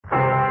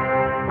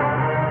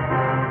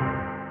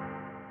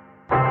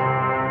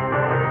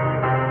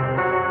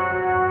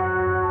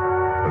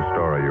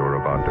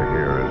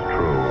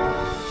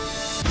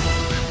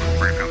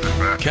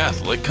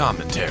Catholic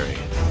commentary.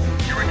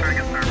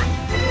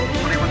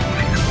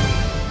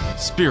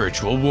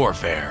 Spiritual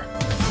warfare.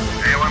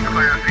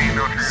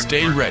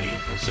 Stay ready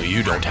so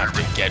you don't have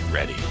to get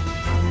ready.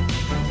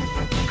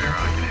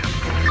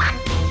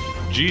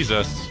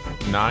 Jesus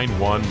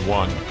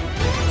 911.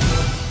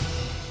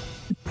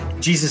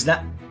 Jesus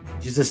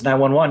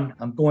 911.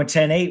 I'm going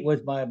 10-8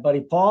 with my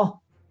buddy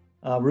Paul,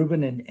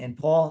 Ruben and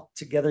Paul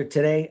together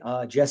today.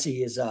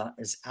 Jesse is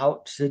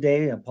out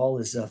today, and Paul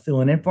is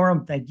filling in for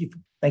him.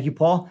 Thank you,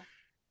 Paul.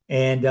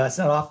 And it's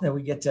not often that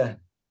we get to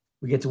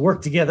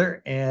work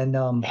together. And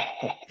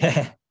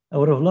I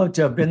would have loved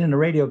to have been in the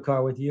radio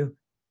car with you.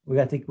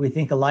 We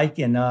think alike,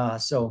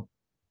 and so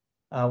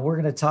we're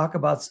going to talk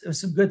about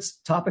some good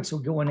topics we're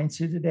going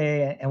into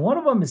today. And one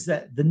of them is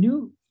that the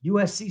new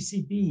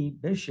USCCB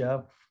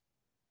bishop.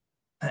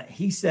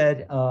 He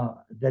said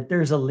that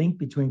there's a link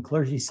between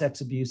clergy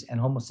sex abuse and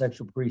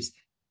homosexual priests,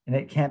 and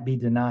it can't be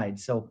denied.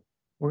 So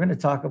we're going to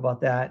talk about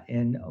that.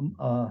 And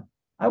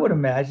I would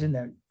imagine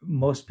that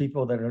most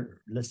people that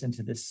are listening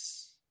to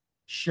this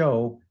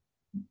show,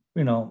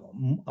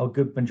 a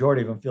good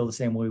majority of them feel the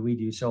same way we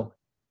do. So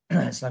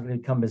it's not going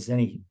to come as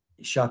any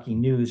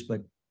shocking news.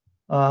 But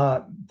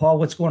Paul,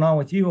 what's going on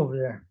with you over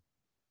there?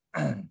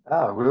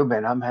 Oh,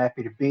 Ruben, I'm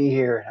happy to be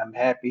here. I'm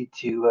happy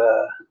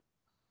to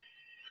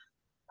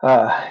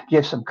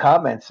give some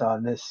comments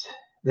on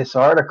this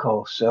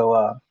article.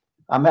 So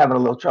I'm having a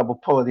little trouble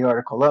pulling the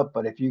article up,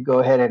 but if you go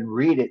ahead and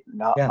read it,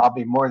 I'll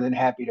be more than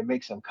happy to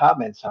make some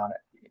comments on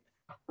it.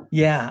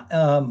 Yeah.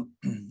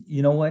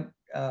 You know what,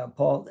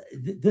 Paul,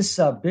 this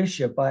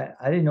bishop, I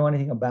didn't know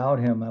anything about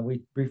him.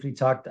 We briefly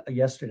talked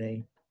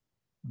yesterday,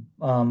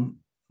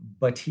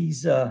 but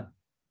he's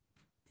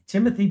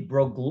Timothy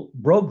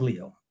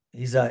Broglio.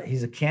 He's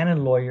a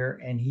canon lawyer,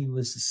 and he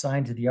was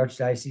assigned to the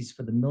Archdiocese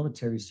for the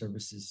military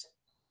services.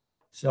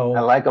 So I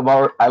like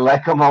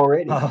him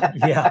already.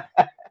 Yeah,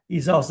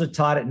 he's also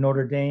taught at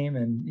Notre Dame,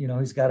 and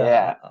he's got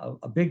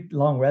a big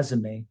long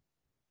resume,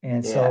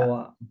 and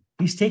so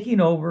he's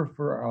taking over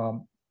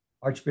for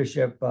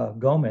Archbishop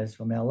Gomez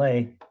from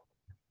LA,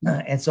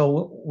 and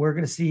so we're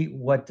going to see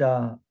what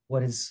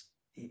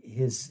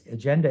his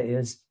agenda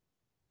is,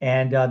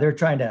 and they're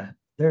trying to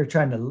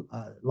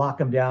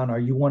lock him down. Are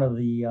you one of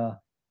the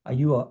are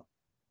you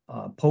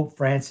a Pope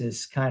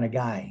Francis kind of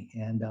guy?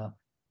 And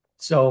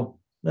so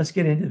let's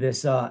get into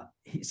this.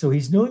 So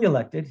he's newly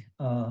elected,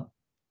 and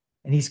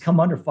he's come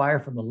under fire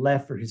from the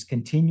left for his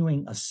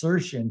continuing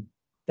assertion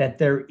that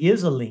there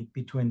is a link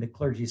between the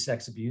clergy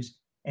sex abuse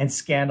and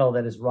scandal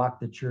that has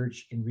rocked the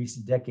church in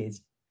recent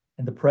decades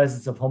and the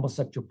presence of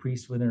homosexual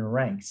priests within her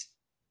ranks.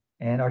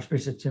 And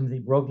Archbishop Timothy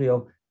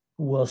Broglio,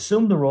 who will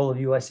assume the role of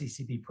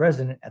USCCB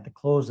president at the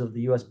close of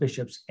the U.S.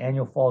 Bishops'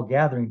 annual fall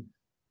gathering,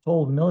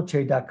 told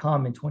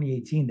military.com in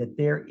 2018 that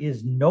there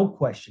is no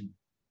question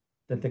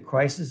that the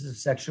crisis of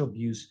sexual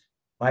abuse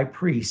by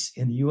priests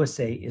in the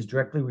USA is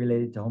directly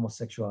related to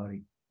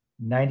homosexuality.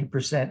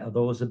 90% of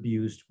those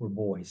abused were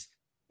boys,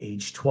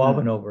 aged 12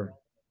 and over.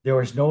 That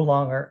is no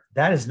longer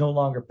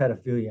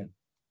pedophilia.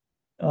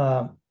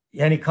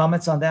 Any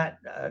comments on that?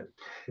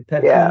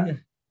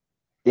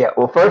 Yeah.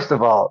 Well, first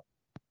of all,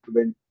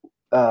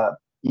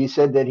 you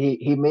said that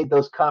he made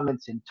those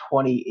comments in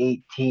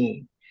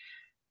 2018.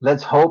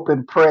 Let's hope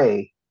and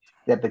pray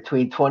that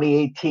between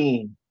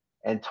 2018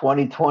 and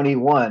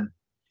 2021,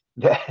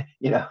 that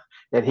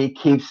he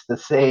keeps the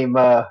same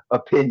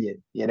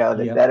opinion,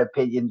 that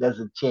opinion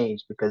doesn't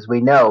change, because we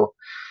know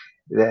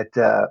that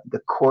the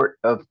court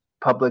of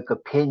public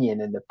opinion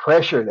and the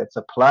pressure that's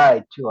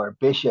applied to our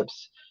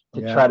bishops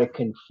to try to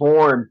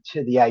conform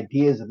to the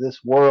ideas of this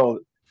world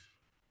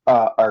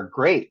are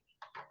great.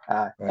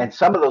 Right. And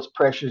some of those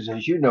pressures,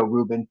 as you know,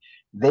 Ruben,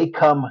 they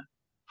come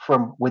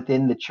from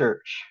within the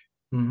church.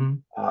 Mm-hmm.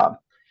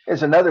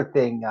 There's another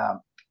thing.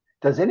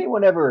 Does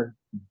anyone ever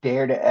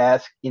dare to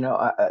ask,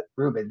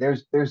 Ruben,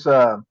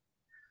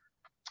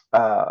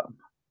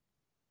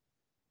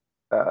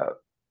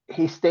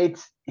 he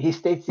states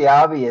the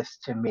obvious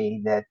to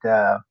me that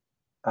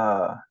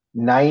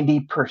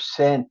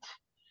 90%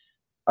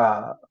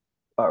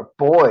 are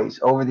boys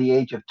over the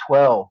age of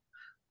 12.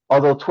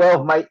 Although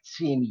 12 might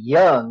seem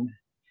young,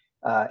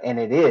 and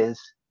it is,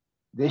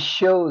 this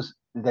shows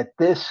that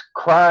this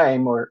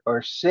crime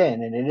or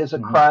sin, and it is a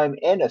crime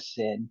and a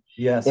sin,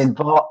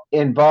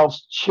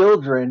 involves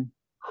children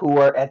who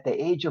are at the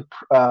age of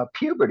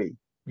puberty,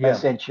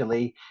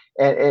 essentially,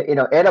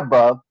 and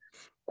above.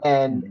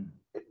 And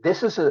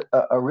this is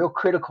a real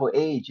critical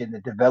age in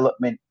the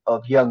development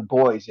of young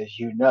boys, as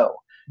you know.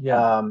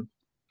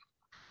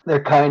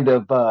 They're kind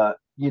of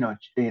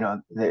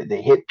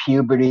they hit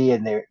puberty,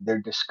 and they're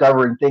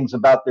discovering things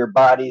about their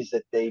bodies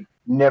that they've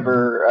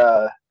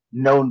never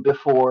known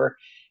before.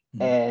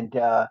 And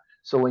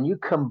so when you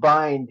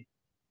combine,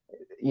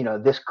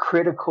 this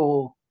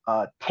critical,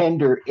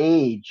 tender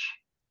age,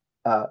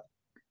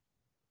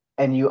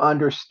 and you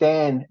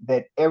understand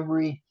that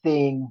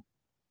everything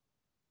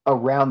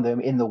around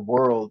them in the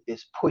world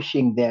is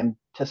pushing them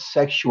to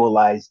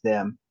sexualize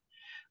them,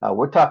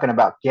 We're talking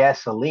about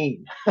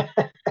gasoline,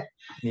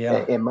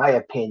 Yeah. in my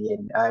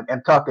opinion.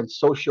 I'm talking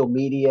social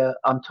media.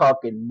 I'm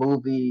talking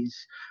movies.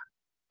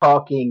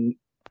 Talking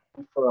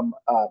from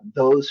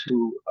those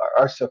who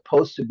are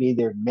supposed to be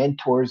their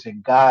mentors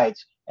and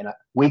guides, and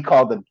we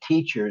call them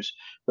teachers,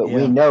 but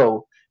we Yeah.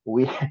 know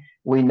we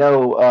we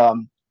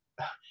know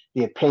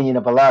the opinion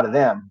of a lot of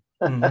them.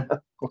 Hmm.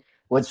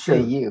 What That's say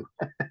true. you?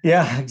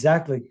 Yeah,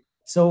 exactly.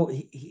 So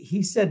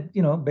he said,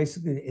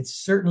 basically, it's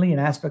certainly an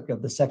aspect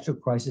of the sexual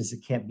crisis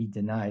that can't be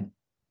denied.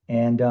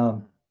 And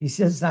he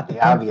says not to The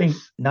point a finger,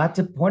 obvious. not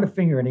to point a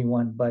finger at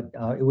anyone, but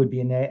it would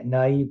be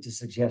naive to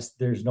suggest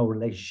there's no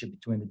relationship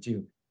between the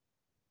two.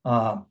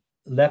 Uh,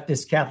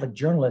 Leftist Catholic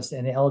journalists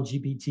and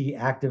LGBT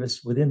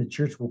activists within the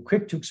church were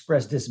quick to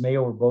express dismay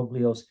over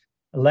Boglio's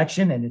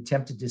election and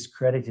attempt to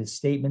discredit his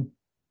statement,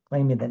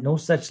 claiming that no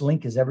such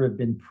link has ever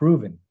been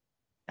proven.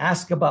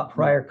 Ask about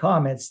prior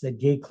comments that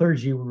gay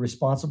clergy were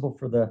responsible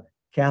for the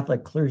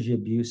Catholic clergy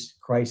abuse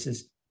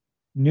crisis.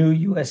 New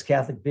U.S.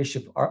 Catholic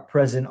Bishop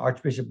President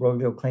Archbishop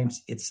Broglio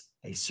claims it's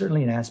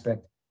certainly an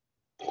aspect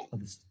of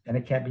this, and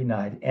it can't be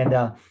denied.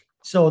 And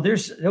so there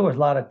was a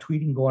lot of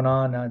tweeting going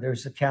on.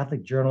 There's a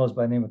Catholic journalist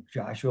by the name of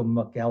Joshua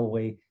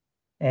McGalloway,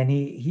 and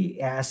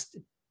he asked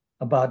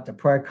about the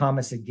prior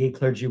comments that gay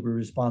clergy were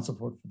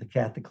responsible for the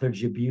Catholic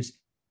clergy abuse,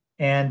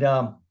 and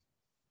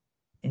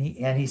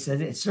he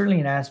said it's certainly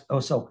an aspect. Oh,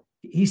 so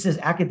he says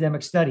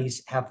academic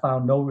studies have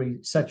found no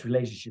such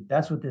relationship.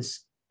 That's what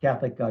this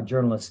Catholic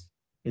journalist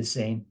is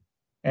saying.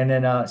 And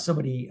then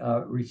somebody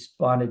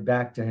responded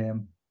back to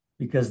him,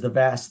 because the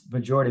vast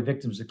majority of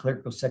victims of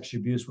clerical sexual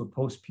abuse were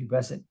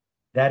post-pubescent.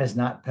 That is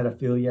not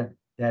pedophilia.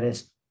 That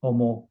is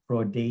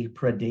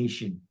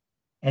homopredation.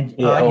 And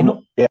Yeah,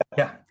 yeah.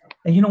 yeah.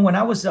 And when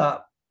I was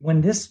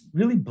when this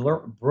really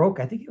broke,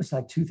 I think it was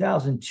like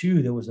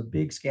 2002. There was a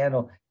big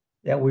scandal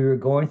that we were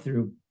going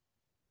through,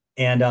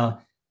 and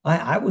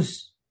I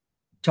was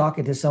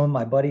talking to some of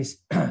my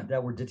buddies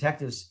that were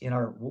detectives in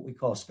our what we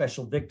call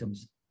special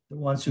victims, the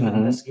ones who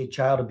investigate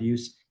child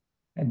abuse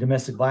and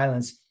domestic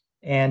violence,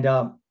 and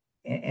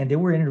they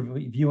were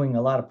interviewing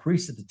a lot of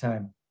priests at the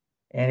time,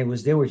 and it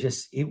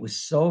was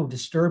so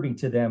disturbing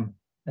to them,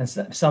 and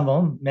some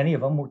of them, many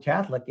of them were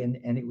Catholic,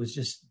 and it was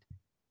just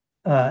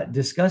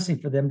disgusting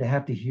for them to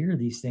have to hear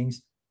these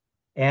things,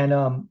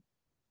 and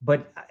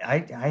but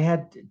I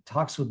had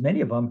talks with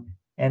many of them,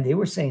 and they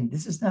were saying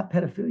this is not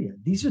pedophilia.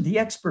 These are the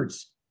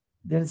experts.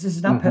 This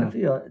is not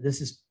pedophilia. This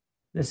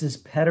is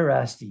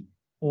pederasty,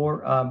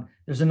 or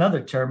there's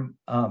another term.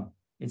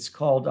 It's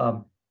called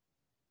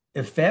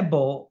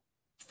ephebophile,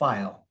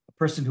 a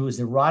person who is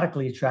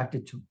erotically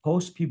attracted to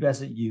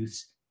post-pubescent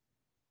youths,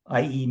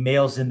 i.e.,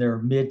 males in their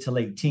mid to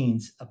late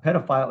teens. A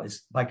pedophile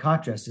is, by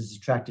contrast, is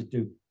attracted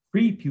to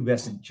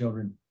prepubescent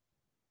children.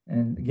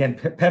 And again,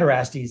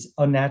 pederasty is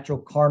unnatural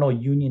carnal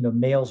union of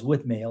males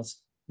with males,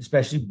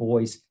 especially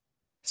boys.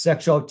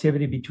 Sexual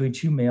activity between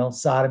two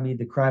males, sodomy,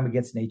 the crime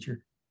against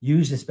nature,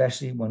 used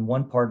especially when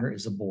one partner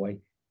is a boy.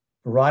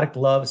 Erotic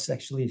love,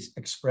 sexually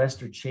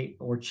expressed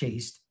or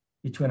chaste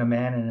between a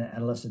man and an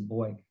adolescent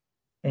boy.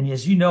 And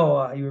as you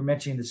know, you were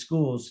mentioning the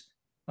schools,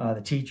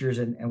 the teachers,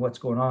 and what's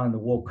going on in the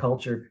woke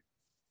culture.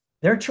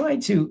 They're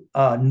trying to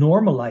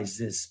normalize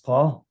this,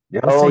 Paul.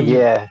 What Oh say you?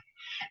 yeah.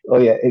 Oh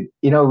yeah.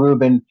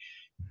 Ruben,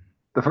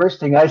 the first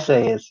thing I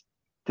say is,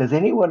 does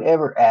anyone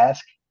ever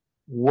ask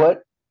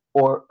what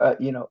or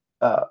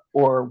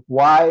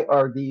why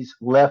are these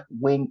left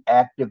wing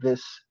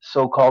activists,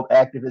 so called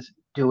activists,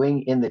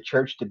 doing in the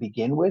church to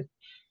begin with?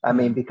 I Yeah,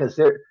 mean, because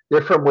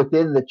they're from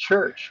within the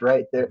church,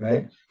 right? They're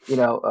right.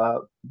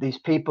 these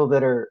people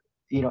that are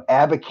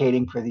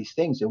advocating for these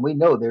things, and we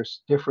know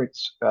there's different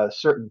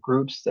certain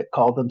groups that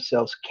call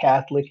themselves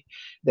Catholic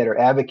that are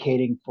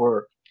advocating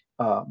for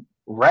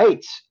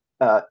rights.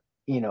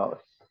 You know,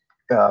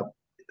 uh,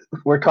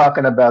 we're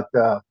talking about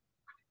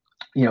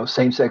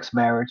same-sex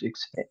marriage,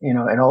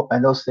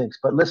 and those things.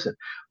 But listen,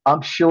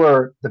 I'm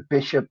sure the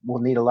bishop will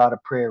need a lot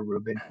of prayer,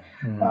 Ruben.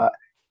 Mhm. Uh,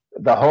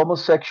 the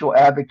homosexual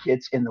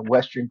advocates in the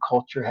Western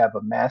culture have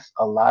amassed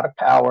a lot of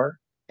power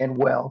and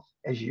wealth,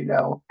 as you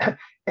know,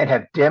 and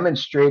have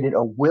demonstrated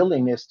a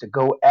willingness to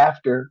go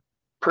after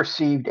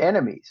perceived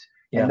enemies.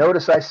 And Yeah,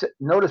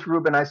 notice,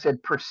 Ruben, I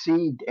said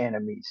perceived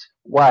enemies.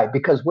 Why?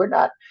 Because we're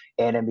not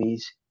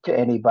enemies to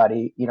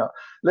anybody.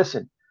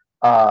 Listen,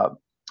 uh,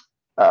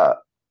 uh,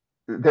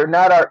 they're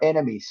not our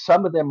enemies.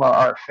 Some of them are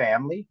our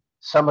family.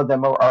 Some of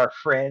them are our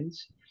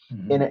friends.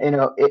 hmm,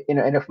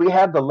 And if we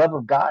have the love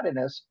of God in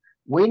us,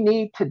 we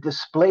need to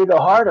display the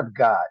heart of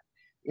God.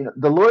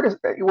 The Lord is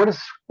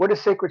what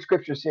does sacred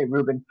scripture say,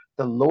 Reuben?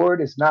 The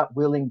Lord is not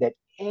willing that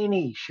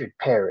any should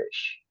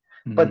perish,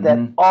 but that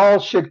hmm, all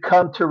should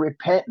come to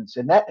repentance.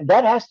 And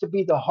that has to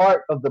be the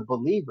heart of the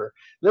believer.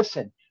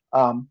 Listen,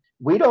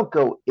 we don't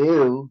go,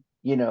 ew,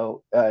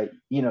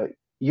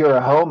 you're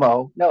a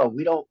homo. No,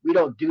 we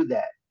don't do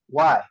that.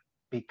 Why?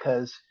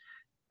 Because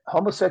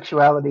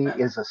homosexuality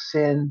is a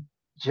sin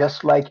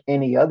just like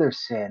any other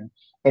sin.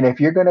 And if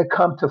you're going to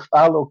come to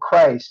follow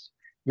Christ,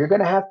 you're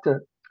going to have to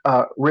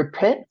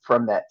repent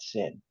from that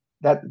sin.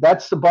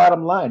 That's the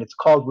bottom line. It's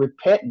called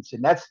repentance,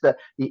 and that's the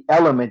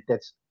element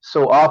that's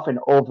so often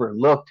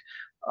overlooked.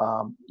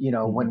 Mhm.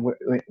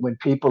 When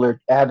people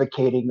are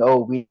advocating, oh,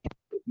 we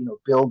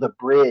build a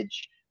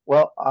bridge.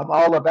 Well, I'm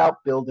all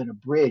about building a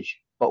bridge,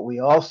 but we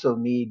also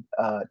need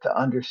to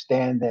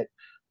understand that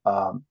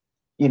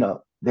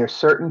there's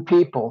certain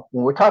people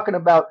when we're talking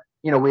about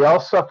we all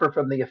suffer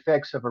from the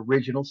effects of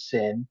original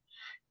sin,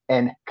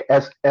 and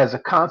as a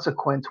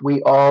consequence,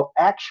 we all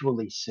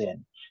actually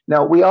sin.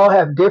 Now, we all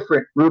have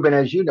different, Ruben,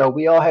 as you know,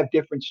 we all have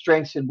different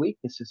strengths and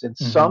weaknesses, and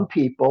some Mhm.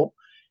 people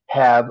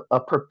have a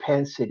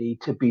propensity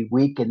to be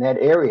weak in that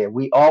area.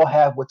 We all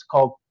have what's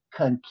called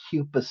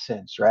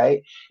concupiscence,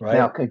 right?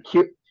 Now, Right.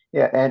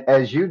 yeah, and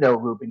as you know,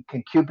 Ruben,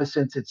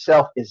 concupiscence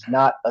itself is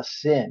not a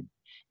sin.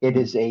 It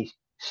Mhm. is a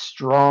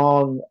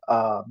strong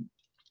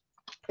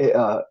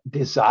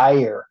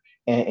desire,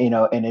 and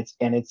and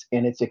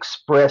it's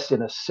expressed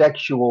in a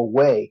sexual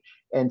way,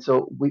 and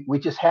so we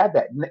just had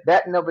that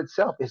in of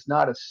itself is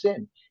not a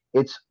sin.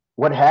 It's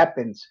what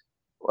happens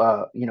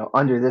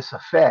under this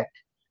effect,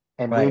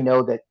 and we Right.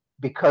 know that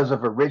because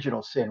of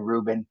original sin,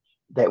 Ruben,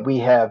 that we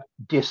have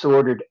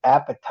disordered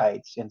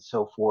appetites and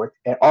so forth,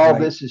 and all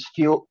Right. this is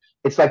fuel.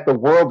 It's like the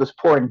world is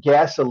pouring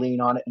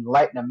gasoline on it and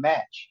lighting a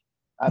match.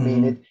 I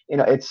mean,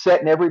 Mhm. it's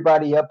setting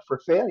everybody up for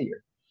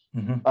failure.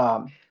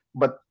 Mhm.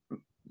 But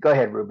go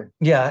ahead, Ruben.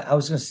 Yeah, I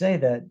was going to say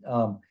that.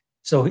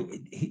 So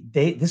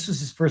this was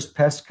his first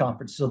press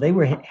conference. So they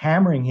were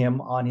hammering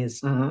him on his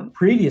Hmm.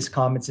 previous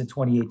comments in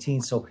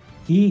 2018. So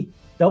he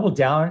doubled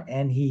down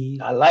and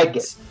I like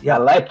it. I yeah,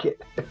 like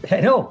it.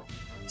 I know.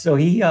 So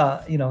he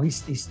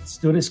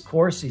stood his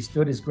course, he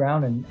stood his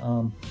ground,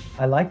 and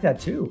I like that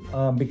too.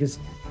 Because,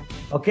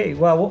 okay,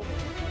 well,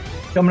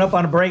 coming up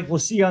on a break, we'll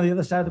see you on the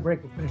other side of the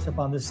break. We'll finish up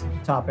on this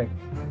topic.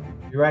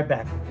 Be right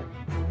back.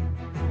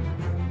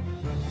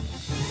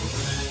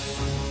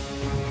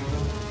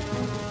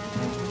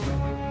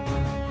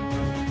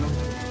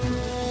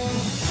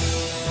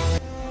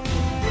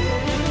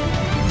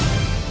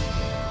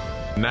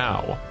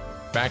 Now,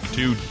 back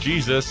to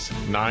Jesus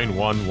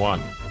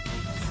 911.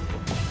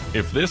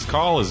 If this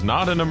call is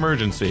not an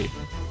emergency,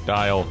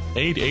 dial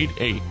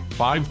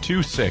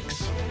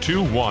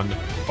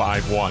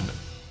 888-526-2151.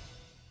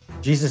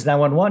 Jesus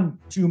 911,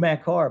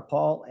 two-man car,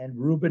 Paul and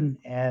Ruben,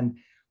 and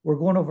we're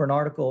going over an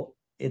article.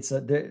 There's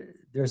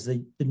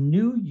the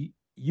new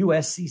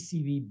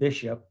USCCB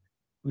bishop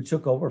who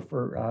took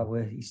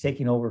over he's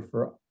taking over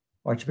for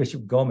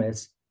Archbishop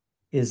Gomez.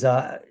 He's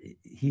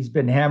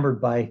been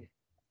hammered by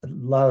a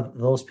lot of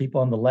those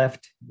people on the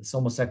left, this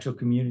homosexual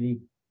community,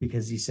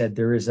 because he said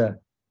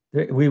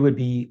we would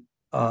be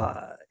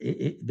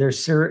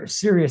there's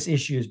serious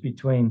issues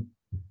between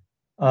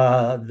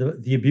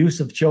the abuse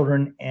of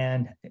children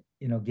and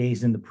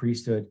gays in the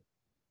priesthood,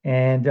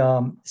 and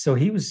so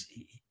he was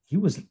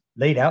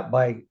laid out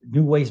by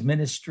New Ways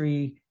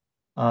Ministry,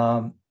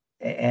 and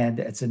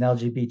it's an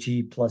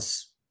LGBT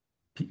plus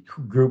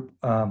group,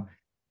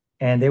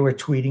 and they were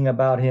tweeting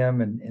about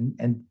him,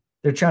 and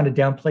they're trying to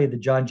downplay the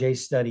John Jay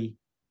study,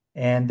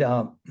 and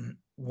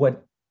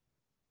what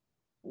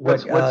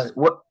What's what what's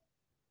what?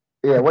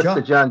 Yeah, what's the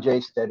John. John Jay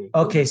study,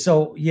 Okay, Ruben?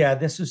 so yeah,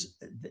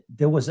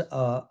 there was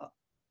a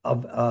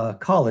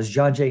college,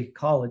 John Jay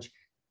College,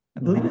 I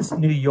believe it's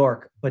Hmm. New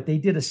York, but they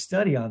did a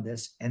study on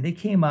this, and they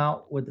came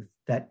out with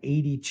that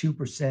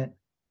 82%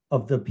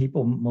 of the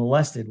people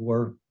molested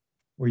were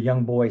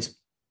young boys,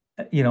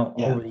 Yeah,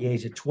 over the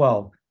age of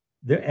 12.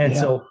 And yeah.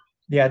 so,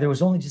 yeah, there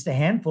was only just a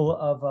handful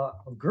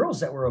of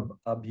girls that were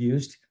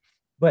abused,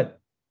 but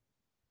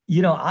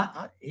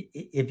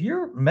if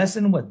you're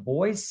messing with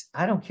boys,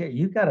 I don't care.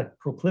 You've got a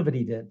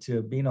proclivity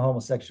to being a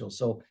homosexual.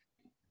 So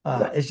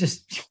it's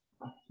just,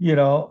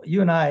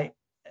 you and I,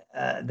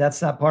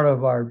 that's not part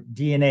of our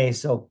DNA.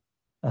 So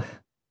uh,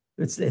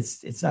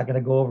 it's not going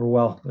to go over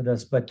well with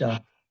us. But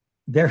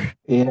there,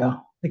 Yeah.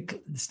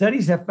 the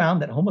studies have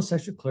found that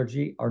homosexual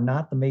clergy are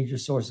not the major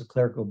source of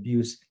clerical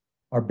abuse,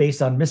 are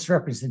based on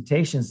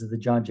misrepresentations of the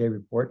John Jay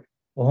report.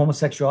 While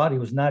homosexuality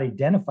was not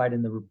identified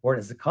in the report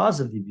as the cause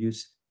of the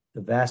abuse,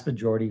 the vast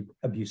majority of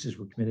abuses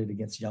were committed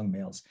against young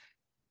males.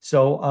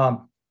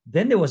 So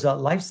then there was a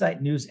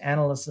LifeSite News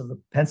analyst of the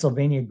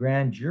Pennsylvania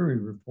grand jury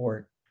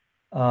report.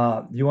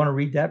 You want to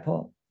read that,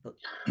 Paul?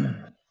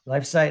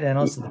 LifeSite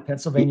analyst of the Y-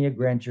 Pennsylvania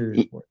grand jury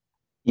y- report.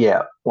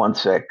 Yeah. One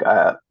sec.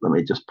 Let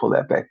me just pull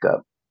that back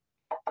up.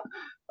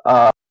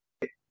 Uh,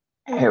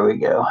 Here we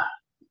go.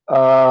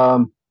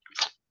 Um,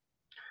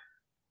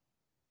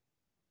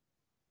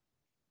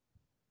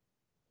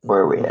 where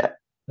are we The at?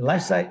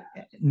 LifeSite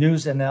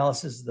News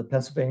analysis of the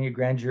Pennsylvania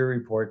grand jury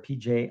report,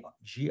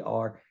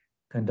 PJGR,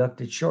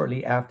 conducted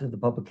shortly after the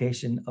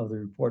publication of the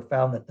report,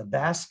 found that the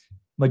vast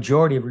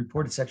majority of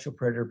reported sexual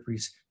predator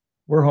priests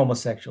were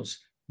homosexuals,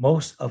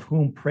 most of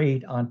whom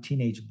preyed on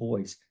teenage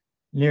boys.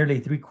 Nearly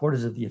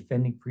three-quarters of the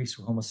offending priests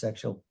were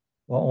homosexual,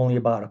 while only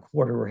about a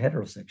quarter were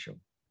heterosexual.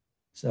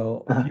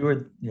 So if you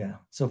were, yeah.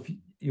 So if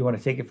you want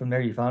to take it from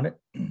there, you found it.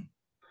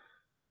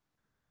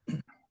 No,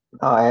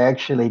 I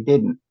actually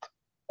didn't.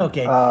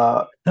 Okay,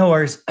 Uh, no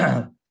worries.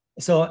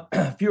 So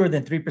fewer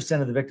than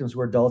 3% of the victims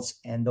were adults,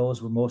 and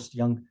those were most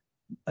young.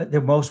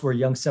 The most were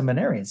young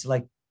seminarians.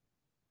 Like,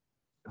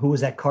 who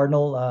was that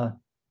cardinal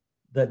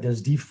that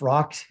was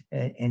defrocked,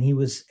 and he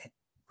was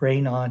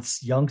preying on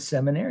young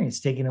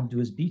seminarians, taking them to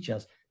his beach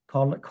house,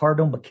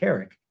 Cardinal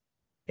McCarrick.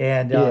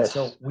 And Yes.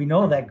 so we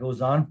know that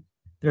goes on.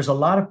 There's a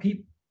lot of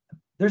people.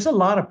 There's a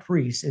lot of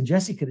priests, and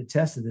Jesse could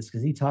attest to this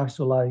because he talks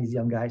to a lot of these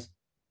young guys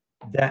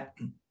that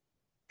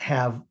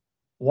have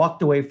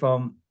walked away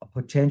from a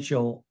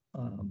potential,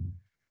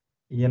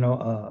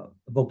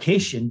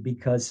 vocation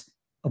because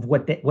of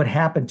what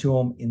happened to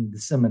them in the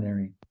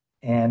seminary,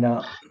 and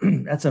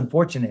that's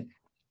unfortunate.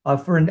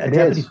 For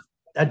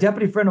a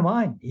deputy friend of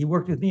mine, he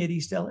worked with me at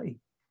East LA.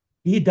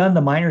 He had done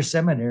the minor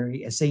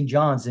seminary at St.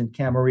 John's in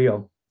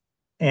Camarillo,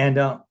 and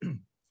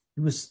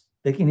he was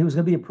thinking he was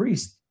going to be a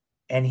priest,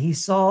 and he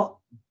saw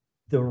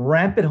the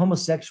rampant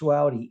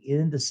homosexuality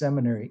in the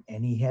seminary,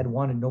 and he had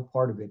wanted no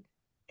part of it,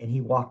 and he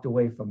walked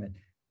away from it.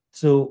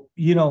 So,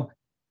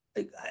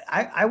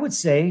 I would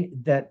say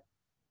that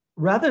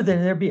rather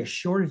than there be a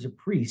shortage of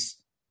priests,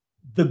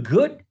 the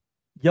good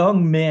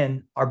young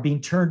men are being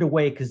turned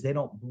away because they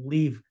don't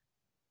believe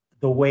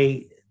the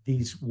way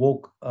these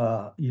woke,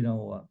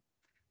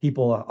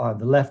 people on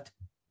the left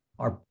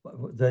are.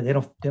 They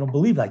don't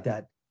believe like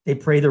that. They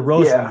pray the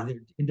rosary. Yeah.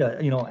 They're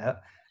into,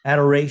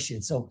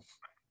 adoration. So,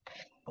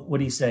 what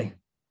do you say?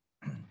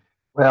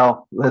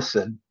 Well,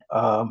 listen,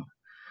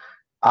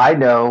 I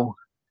know,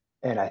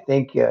 and I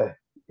think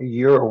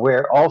you're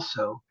aware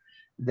also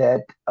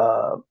that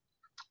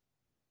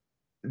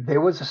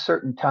there was a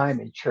certain time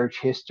in church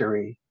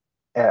history,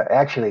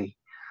 actually,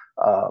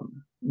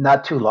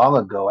 not too long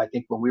ago, I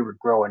think when we were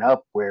growing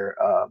up, where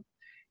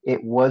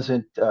it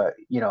wasn't,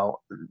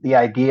 the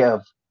idea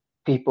of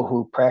people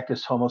who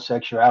practice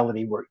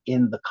homosexuality were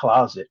in the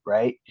closet,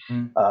 right?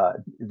 Mm-hmm.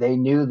 They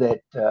knew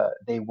that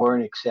they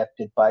weren't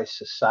accepted by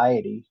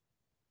society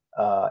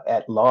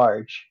at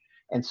large.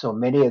 And so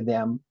many of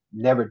them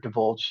never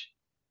divulged,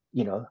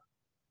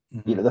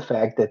 the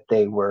fact that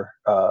they were,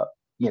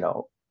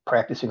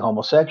 practicing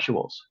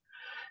homosexuals.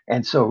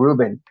 And so,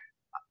 Ruben,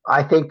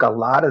 I think a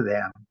lot of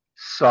them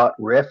sought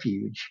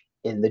refuge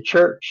in the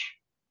church.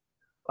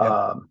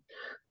 Yep.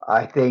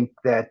 I think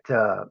that,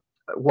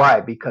 why?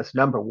 Because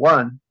number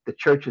one, the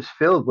church is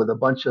filled with a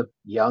bunch of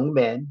young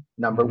men,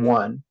 number mm-hmm.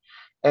 one,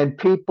 and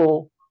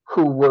people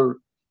who were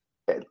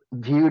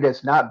viewed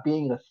as not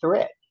being a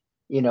threat.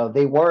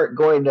 They weren't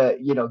going to,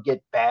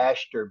 get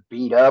bashed or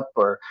beat up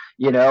or,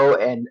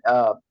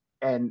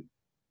 and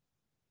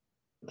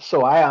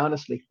so I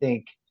honestly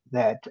think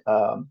that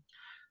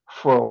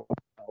for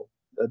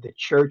the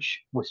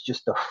church was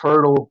just a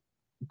fertile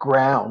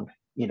ground,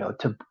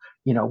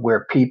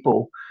 where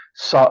people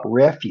sought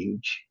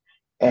refuge.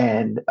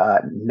 And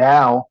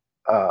now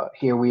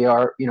here we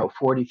are,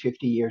 40,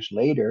 50 years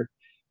later,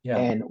 yeah.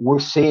 And we're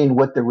seeing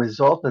what the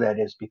result of that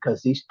is,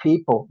 because these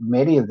people,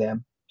 many of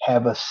them,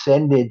 have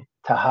ascended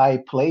to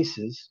high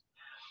places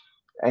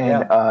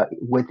and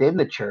within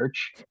the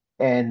church,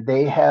 and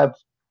they have,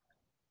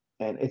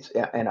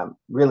 and I'm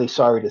really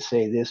sorry to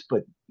say this,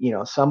 but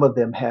some of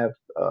them have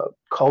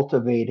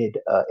cultivated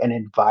an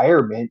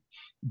environment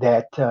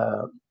that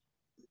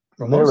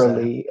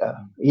literally, I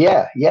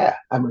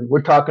mean,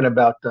 we're talking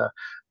about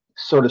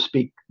so to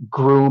speak,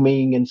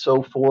 grooming and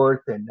so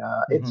forth, and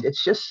mm-hmm.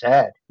 it's just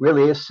sad.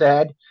 Really is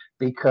sad,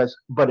 because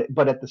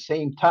but at the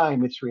same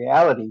time, it's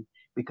reality,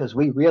 because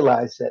we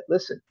realize that,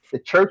 listen, the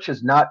church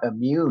is not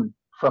immune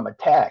from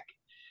attack,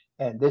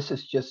 and this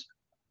is just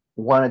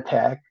one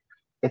attack.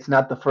 It's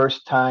not the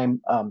first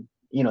time.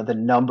 The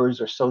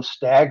numbers are so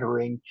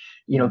staggering.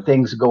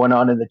 Things going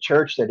on in the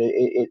church that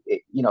it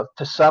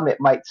to some it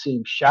might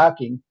seem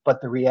shocking,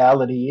 but the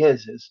reality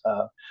is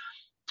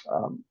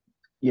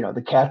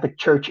the Catholic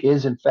Church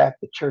is in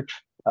fact the church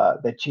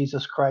that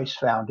Jesus Christ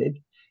founded,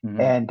 mm-hmm.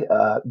 and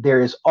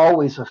there is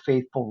always a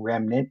faithful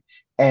remnant.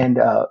 And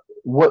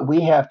what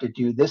we have to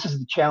do, this is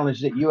the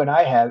challenge that you and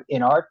I have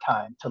in our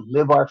time, to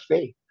live our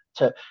faith,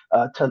 to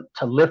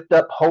lift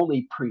up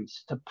holy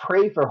priests, to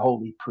pray for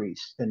holy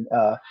priests, and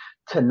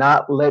to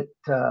not let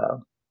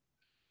to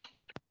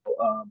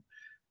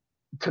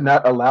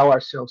not allow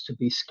ourselves to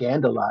be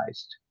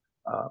scandalized.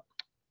 But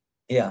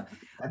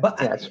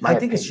I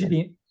think it should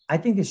be. I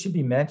think it should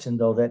be mentioned,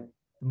 though, that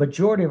the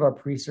majority of our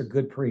priests are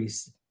good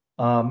priests,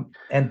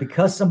 and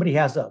because somebody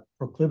has a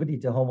proclivity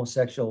to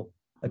homosexual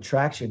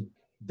attraction,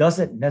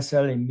 doesn't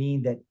necessarily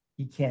mean that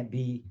he can't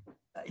be.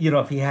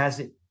 If he has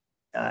it.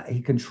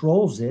 He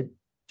controls it,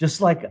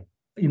 just like a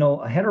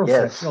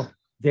heterosexual. Yes.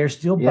 They're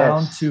still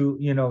bound to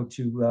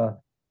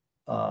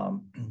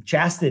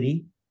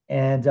chastity,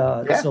 and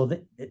so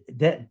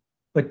that.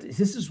 But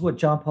this is what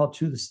John Paul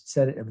II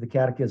said of the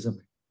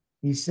Catechism.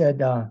 He said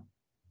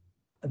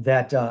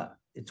that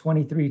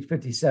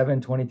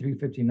 2357,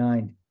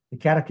 2359, the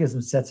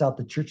Catechism sets out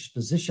the Church's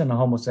position on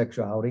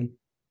homosexuality.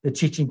 The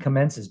teaching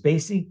commences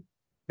basing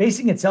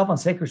itself on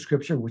sacred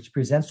scripture, which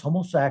presents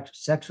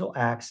homosexual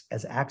acts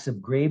as acts of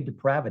grave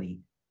depravity.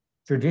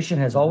 Tradition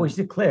has always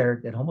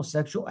declared that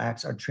homosexual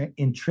acts are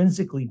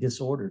intrinsically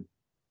disordered.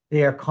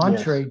 They are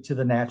contrary to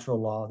the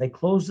natural law. They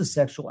close the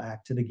sexual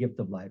act to the gift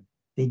of life.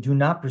 They do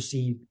not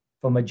proceed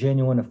from a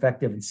genuine,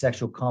 effective, and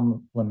sexual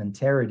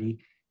complementarity.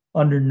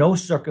 Under no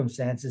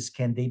circumstances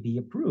can they be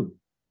approved.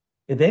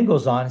 It then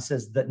goes on and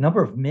says the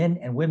number of men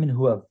and women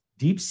who have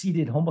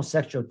deep-seated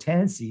homosexual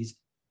tendencies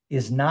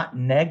is not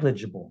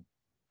negligible.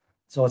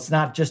 So it's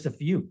not just a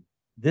few.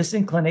 This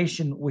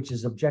inclination, which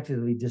is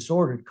objectively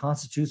disordered,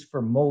 constitutes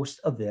for most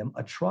of them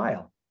a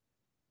trial.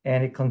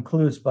 And it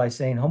concludes by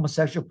saying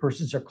homosexual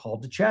persons are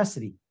called to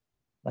chastity,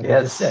 like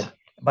I just said,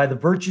 by the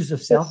virtues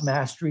of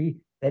self-mastery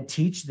that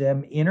teach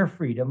them inner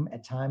freedom,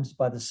 at times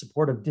by the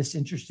support of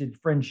disinterested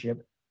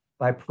friendship,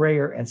 by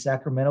prayer and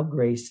sacramental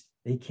grace,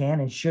 they can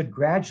and should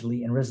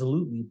gradually and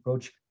resolutely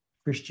approach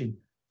Christian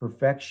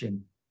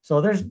perfection.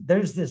 So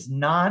there's this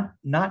not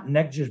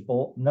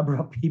negligible number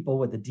of people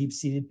with the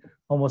deep-seated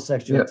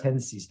homosexual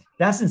tendencies.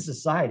 That's in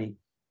society.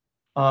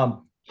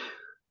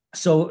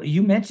 So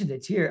you mentioned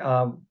it here.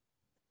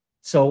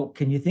 So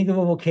can you think of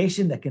a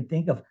vocation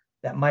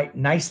that might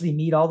nicely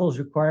meet all those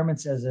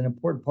requirements as an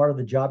important part of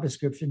the job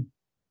description?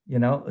 You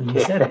know,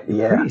 you said it,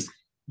 priest.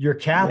 You're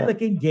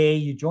Catholic and gay.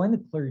 You join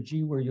the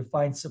clergy where you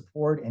find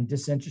support and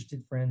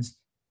disinterested friends,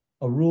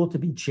 a rule to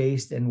be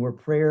chaste, and where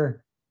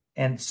prayer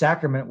and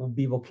sacrament will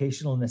be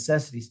vocational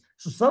necessities.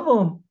 So some of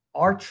them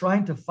are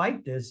trying to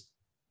fight this,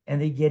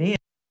 and they get in,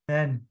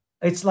 and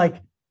it's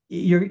like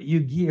you're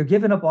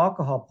giving up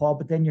alcohol, Paul,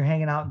 but then you're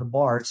hanging out in the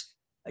bars.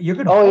 You're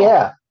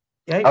gonna.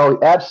 Right?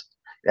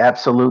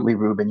 Absolutely,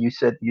 Ruben. You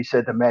said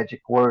the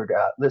magic word.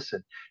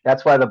 Listen,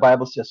 that's why the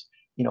Bible says,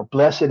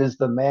 blessed is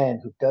the man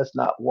who does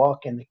not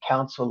walk in the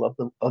counsel of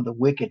the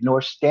wicked,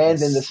 nor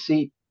stand in the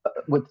seat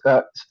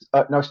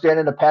nor stand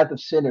in the path of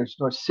sinners,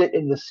 nor sit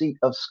in the seat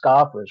of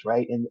scoffers.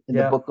 Right in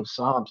the book of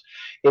Psalms.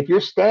 If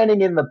you're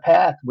standing in the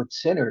path with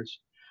sinners,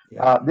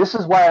 this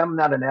is why I'm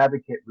not an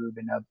advocate,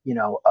 Ruben, of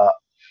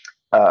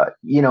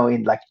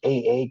in like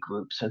AA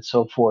groups and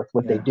so forth.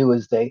 What they do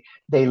is they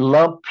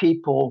lump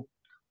people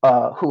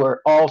who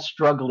are all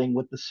struggling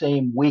with the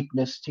same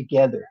weakness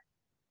together.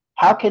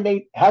 How can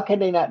they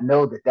not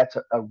know that that's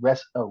a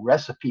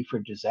recipe for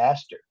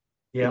disaster?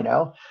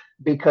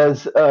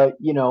 Because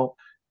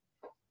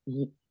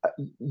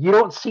you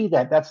don't see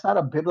that. That's not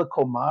a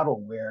biblical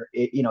model where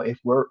if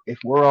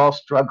we're all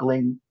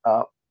struggling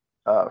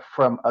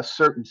from a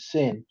certain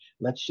sin,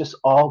 let's just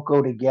all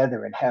go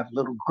together and have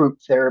little group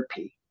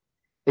therapy.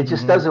 It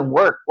just doesn't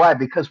work. Why?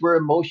 Because we're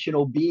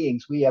emotional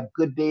beings. We have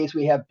good days,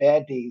 we have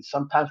bad days.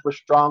 Sometimes we're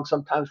strong,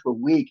 sometimes we're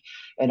weak,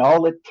 and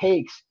all it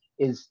takes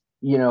is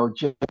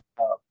what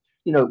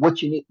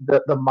you need.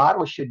 The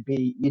model should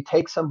be: you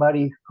take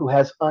somebody who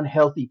has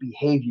unhealthy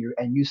behavior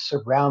and you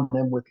surround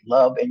them with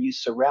love, and you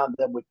surround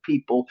them with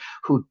people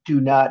who do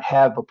not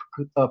have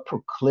a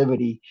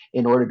proclivity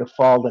in order to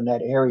fall in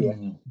that area.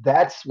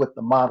 That's what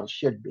the model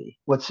should be.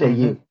 What say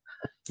you?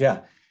 Yeah,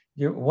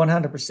 you're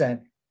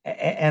 100%.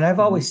 And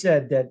I've always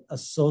said that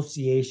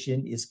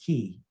association is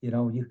key.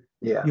 You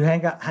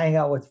hang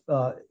out with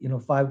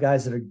 5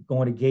 guys that are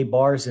going to gay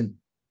bars and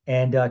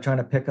trying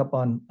to pick up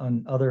on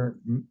other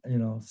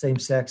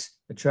same-sex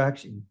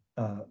attraction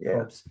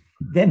folks.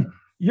 Then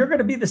you're going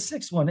to be the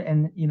 6th one,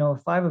 and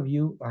 5 of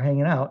you are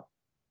hanging out.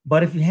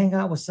 But if you hang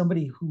out with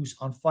somebody who's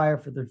on fire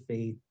for their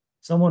faith,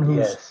 someone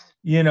who's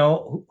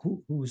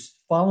who's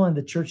following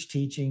the church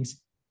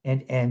teachings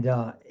and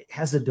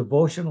has a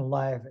devotional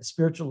life, a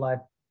spiritual life,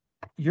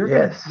 you're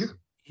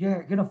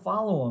gonna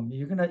follow them.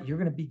 You're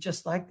gonna be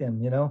just like them.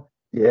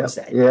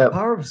 The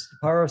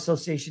power of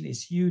association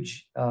is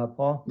huge,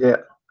 Paul.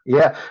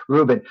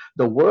 Ruben,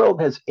 the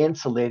world has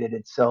insulated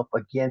itself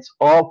against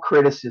all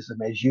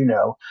criticism, as you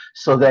know,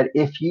 so that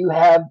if you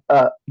have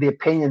the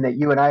opinion that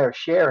you and I are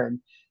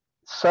sharing,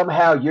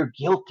 somehow you're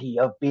guilty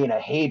of being a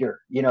hater.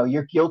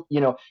 You're guilty.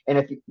 And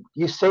if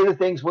you say the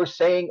things we're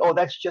saying, oh,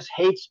 that's just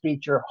hate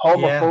speech or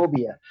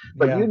homophobia.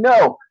 But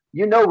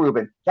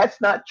Ruben,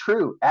 that's not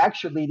true.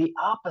 Actually, the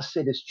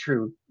opposite is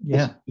true.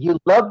 You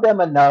love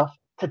them enough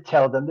to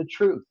tell them the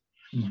truth,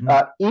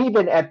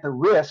 even at the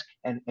risk,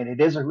 and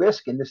it is a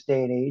risk in this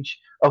day and age,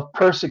 of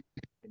persecution.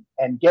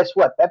 And guess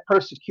what? That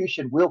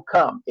persecution will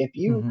come. If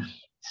you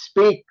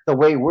speak the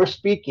way we're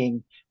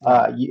speaking,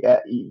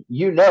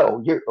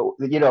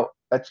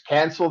 let's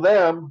cancel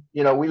them.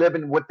 We live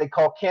in what they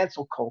call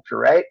cancel culture,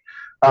 right?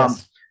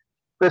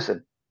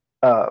 Listen,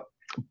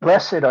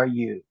 blessed are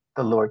you,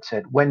 the Lord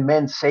said, when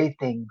men say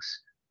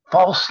things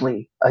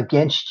falsely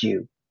against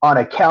you on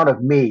account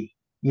of me.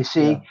 You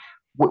see,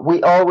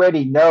 we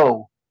already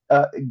know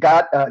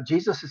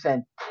Jesus is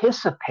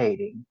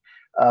anticipating,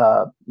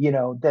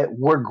 that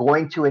we're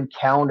going to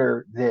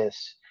encounter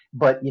this.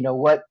 But you know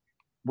what?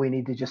 We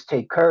need to just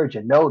take courage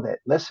and know that,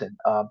 listen,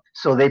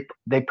 so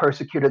they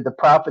persecuted the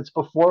prophets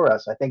before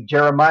us. I think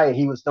Jeremiah,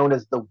 he was known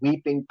as the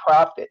weeping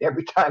prophet.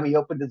 Every time he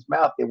opened his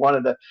mouth, they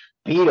wanted to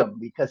beat him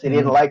because they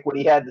didn't like what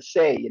he had to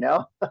say,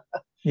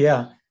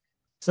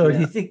 So do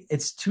you think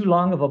it's too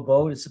long of a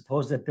bow to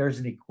suppose that there's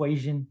an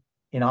equation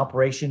in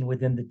operation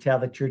within the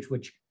Catholic Church,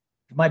 which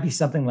might be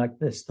something like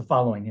this, the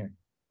following here: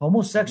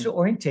 homosexual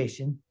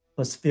orientation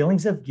plus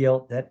feelings of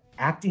guilt that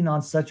acting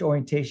on such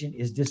orientation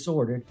is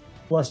disordered,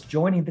 plus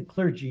joining the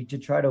clergy to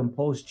try to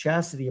impose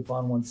chastity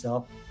upon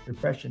oneself,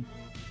 repression,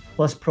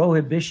 plus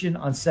prohibition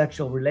on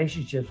sexual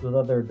relationships with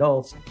other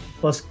adults,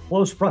 plus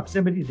close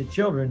proximity to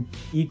children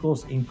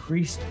equals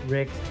increased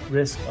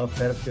risk of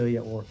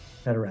pedophilia or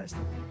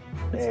pederasty.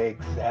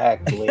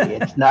 Exactly.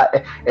 It's not.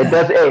 It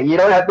doesn't. Hey, you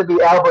don't have to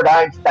be Albert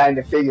Einstein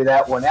to figure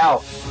that one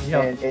out.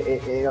 Yeah. And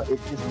it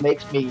just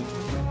makes me,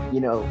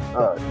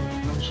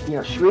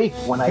 shriek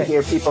when I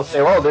hear people say,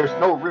 "Oh, there's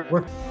no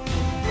risk."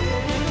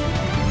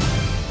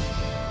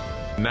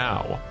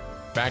 Now,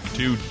 back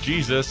to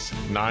Jesus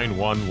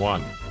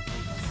 911.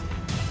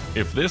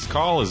 If this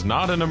call is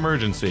not an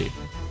emergency,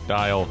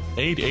 dial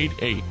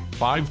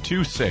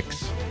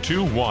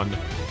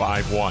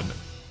 888-526-2151.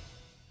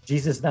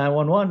 Jesus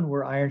 911,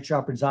 where iron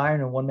sharpens iron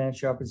and one man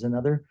sharpens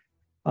another.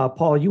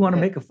 Paul, you want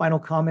to make a final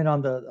comment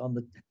on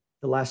the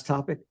last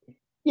topic?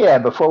 Yeah,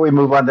 before we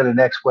move on to the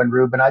next one,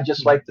 Ruben, I'd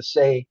just like to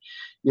say,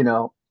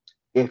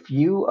 if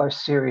you are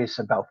serious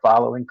about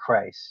following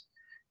Christ,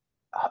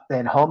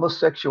 then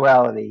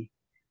homosexuality,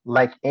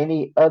 like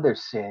any other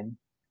sin,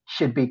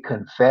 should be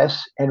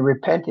confessed and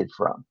repented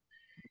from.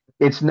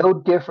 It's no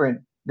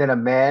different than a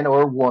man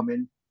or a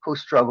woman who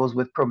struggles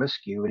with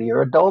promiscuity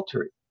or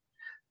adultery.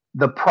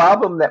 The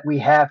problem that we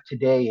have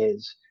today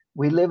is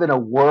we live in a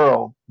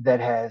world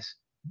that has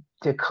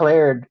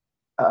declared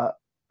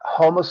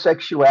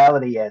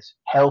homosexuality as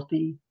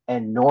healthy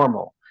and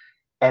normal,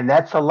 and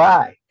that's a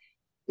lie.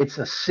 It's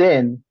a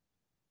sin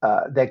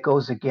that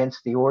goes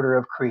against the order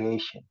of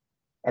creation,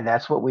 and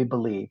that's what we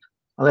believe.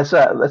 Let's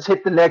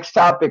hit the next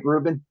topic,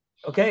 Ruben.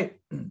 Okay,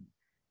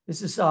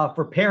 this is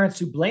for parents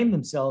who blame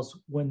themselves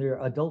when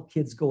their adult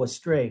kids go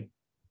astray,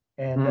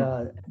 and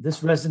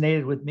this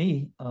resonated with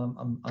me.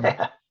 I'm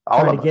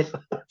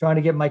trying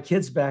to get my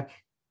kids back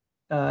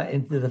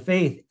into the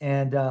faith,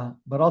 and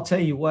but I'll tell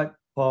you what,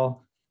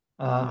 Paul,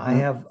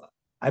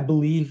 I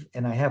believe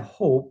and I have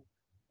hope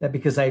that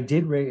because I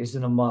did raise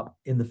them up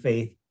in the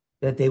faith,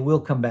 that they will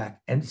come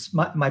back, and it's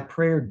my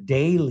prayer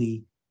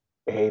daily,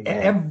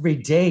 every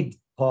day,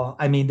 Paul.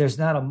 I mean, there's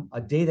not a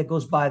day that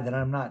goes by that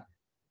I'm not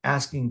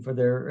asking for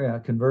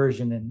their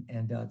conversion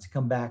and to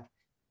come back,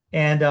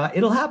 and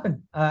it'll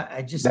happen.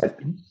 I just,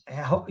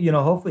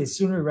 hopefully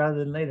sooner rather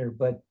than later,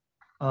 but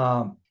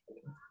I'm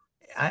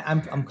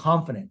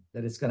confident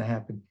that it's going to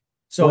happen.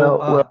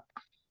 So,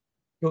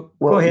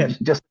 go ahead.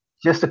 Just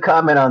to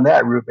comment on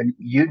that, Ruben.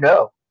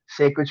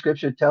 Sacred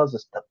Scripture tells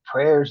us the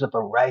prayers of a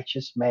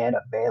righteous man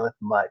availeth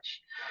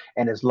much,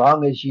 and as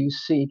long as you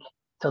seek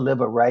to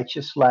live a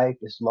righteous life,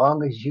 as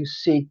long as you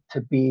seek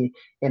to be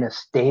in a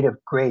state of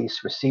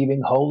grace,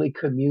 receiving Holy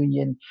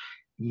Communion,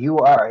 you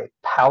are a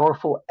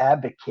powerful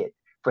advocate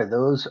for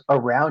those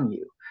around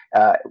you.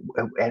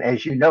 And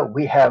as you know,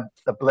 we have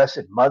the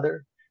Blessed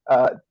Mother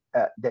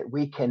that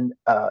we can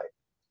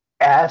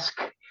ask,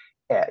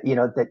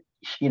 that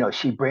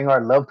she bring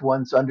our loved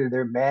ones under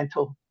their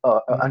mantle,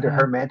 under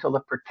her mantle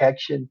of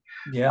protection.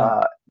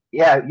 Yeah,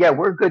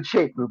 we're in good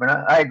shape, Ruben.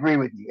 I agree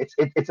with you.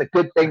 It's a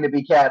good thing to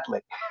be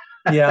Catholic.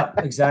 Yeah,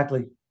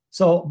 exactly.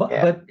 So,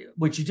 but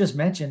what you just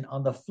mentioned,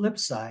 on the flip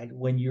side,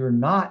 when you're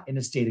not in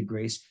a state of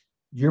grace,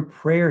 your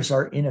prayers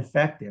are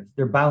ineffective.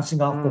 They're bouncing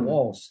off the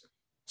walls.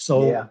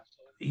 So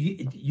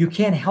you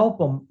can't help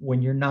them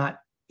when you're not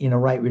in a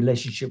right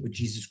relationship with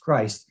Jesus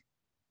Christ.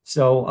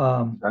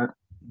 So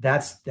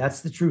that's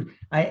the truth.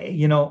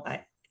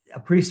 A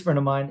priest friend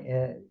of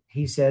mine,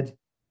 he said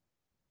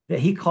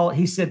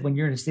when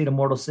you're in a state of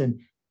mortal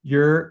sin,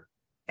 you're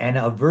an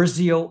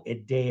aversio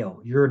et Deo.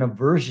 You're an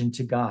aversion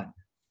to God.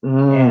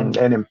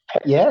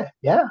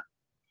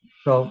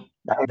 So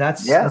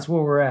that's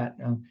where we're at.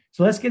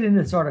 So let's get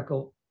into this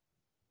article.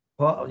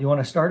 Paul, you want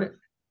to start it?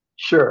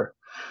 Sure.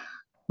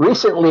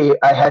 Recently,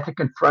 I had to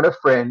confront a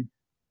friend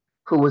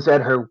who was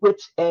at her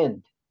wit's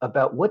end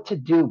about what to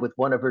do with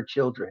one of her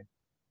children.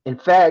 In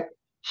fact,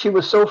 she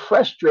was so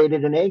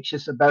frustrated and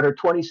anxious about her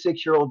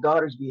 26-year-old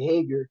daughter's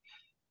behavior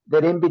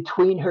that in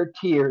between her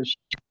tears,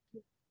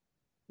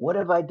 what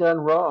have I done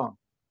wrong?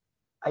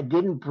 I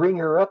didn't bring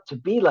her up to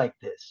be like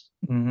this.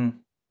 Mm-hmm.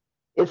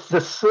 It's the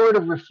sort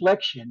of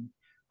reflection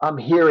I'm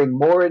hearing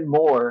more and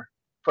more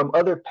from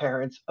other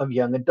parents of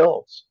young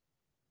adults.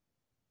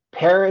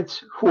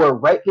 Parents who are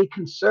rightly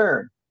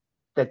concerned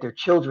that their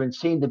children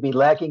seem to be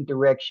lacking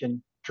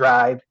direction,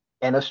 drive,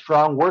 and a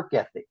strong work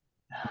ethic.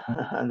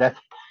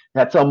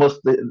 That's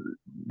almost the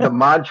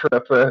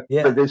mantra for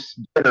this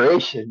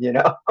generation,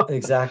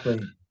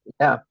 Exactly.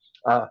 Yeah.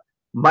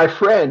 My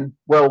friend,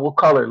 we'll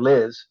call her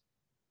Liz,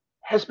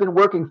 has been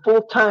working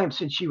full time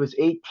since she was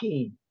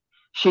 18.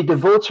 She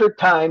devotes her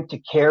time to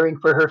caring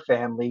for her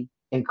family,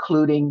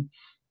 including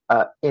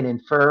an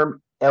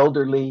infirm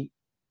elderly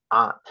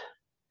aunt.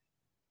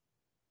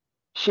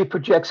 She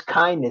projects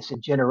kindness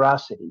and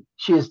generosity.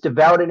 She is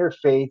devout in her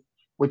faith,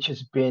 which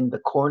has been the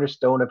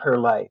cornerstone of her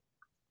life.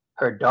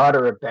 Her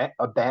daughter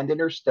abandoned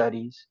her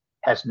studies,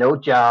 has no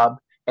job,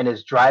 and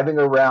is driving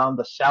around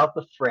the south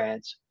of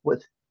France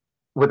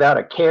without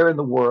a care in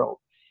the world,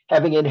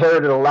 having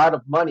inherited a lot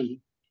of money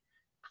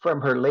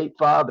from her late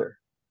father.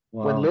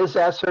 When Wow. Liz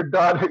asks her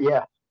daughter,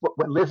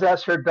 when Liz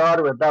asks her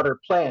daughter about her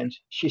plans,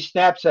 she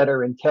snaps at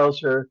her and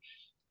tells her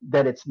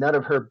that it's none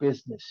of her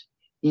business,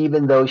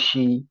 even though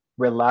she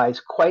relies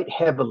quite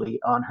heavily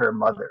on her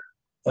mother.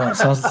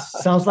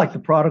 Sounds like the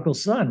prodigal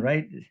son,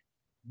 right?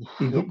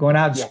 Yeah, Going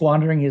out and yeah,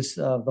 squandering his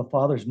the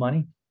father's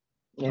money.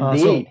 indeed.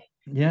 So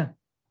yeah,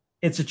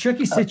 it's a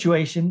tricky Uh,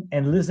 situation,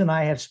 and Liz and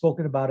I have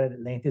spoken about it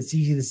at length. It's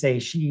easy to say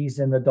she's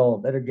an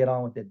adult, let her get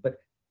on with it, but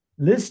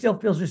Liz still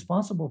feels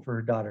responsible for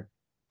her daughter,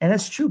 and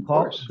that's true, of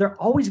Paul. course. They're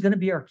always going to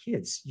be our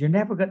kids. You're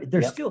never going to.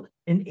 They're Yep. still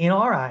in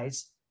our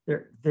eyes.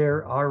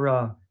 They're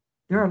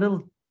a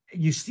little.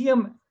 You see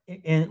them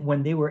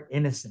when they were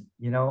innocent,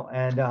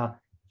 and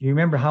you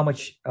remember how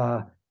much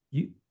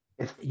you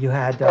It's, you it's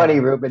had funny,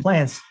 Ruben.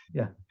 plans.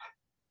 Yeah,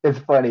 It's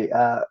funny.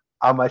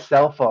 On my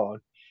cell phone,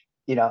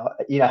 you know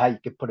how you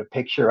could put a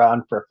picture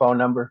on for a phone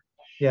number.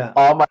 yeah.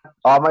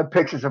 All my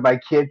pictures of my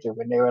kids are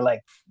when they were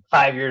like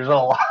 5 years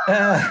old.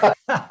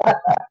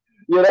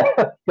 Because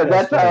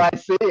That's that's how funny. I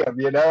see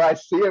them. I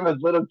see them as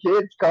little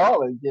kids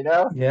calling.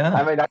 I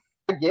Yeah, mean, I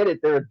get it;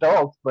 they're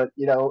adults, but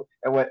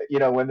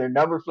and when their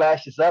number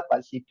flashes up,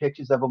 I see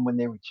pictures of them when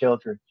they were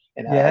children,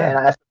 and I, and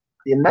yeah, I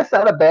and that's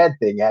not a bad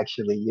thing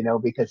actually,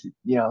 because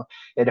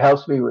it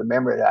helps me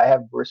remember that I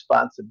have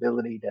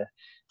responsibility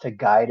to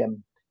guide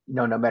them,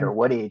 no matter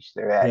what age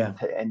they're at, yeah,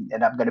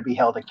 and I'm going to be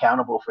held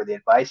accountable for the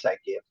advice I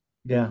give.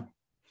 yeah.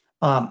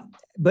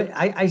 But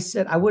I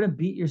said I wouldn't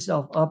beat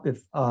yourself up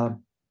if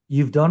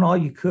you've done all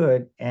you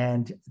could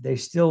and they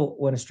still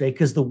went astray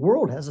because the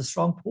world has a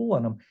strong pull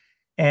on them.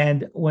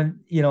 And when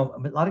a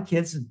lot of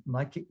kids, in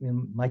my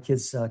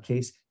kids'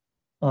 case,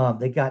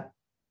 they got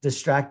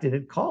distracted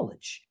at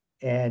college,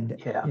 and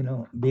Yeah.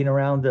 being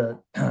around the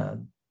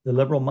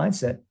liberal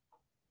mindset.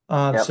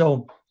 Yep.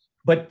 So,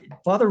 but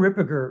Father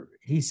Ripperger,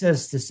 he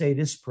says to say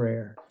this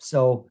prayer.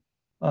 So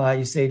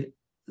you say,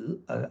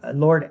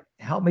 Lord,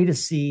 help me to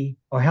see,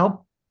 or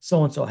help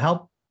so and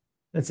so,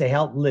 let's say,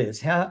 help Liz,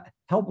 help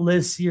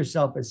Liz see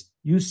herself as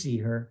you see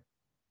her,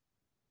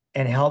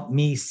 and help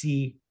me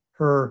see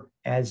her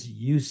as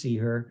you see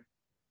her.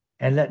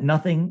 And let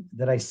nothing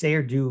that I say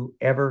or do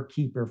ever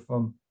keep her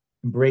from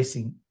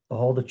embracing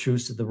all the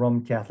truths of the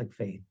Roman Catholic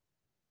faith.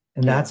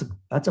 And Yeah.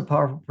 that's a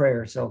powerful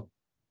prayer. So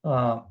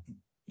uh,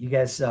 you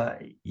guys,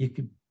 you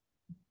could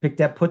put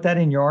that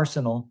in your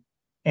arsenal.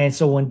 And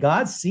so when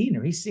God's seen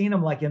her, he's seen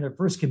them like in their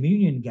first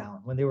communion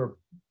gown, when they were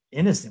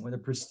innocent, when they're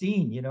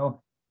pristine,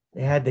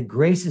 they had the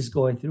graces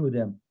going through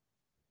them.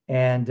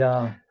 And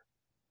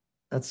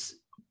that's,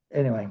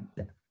 anyway,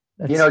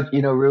 that's,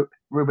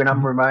 Ruben,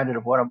 I'm Mhm. reminded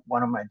of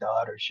one of my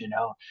daughters,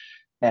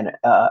 and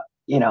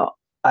you know,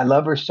 I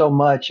love her so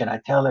much, and I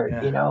tell her,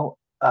 Yeah.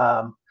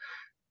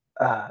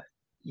 uh,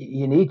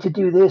 you need to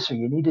do this or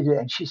you need to do,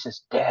 and she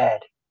says,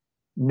 Dad,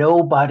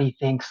 nobody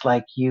thinks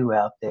like you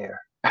out there.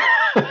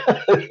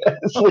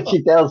 That's what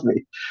she tells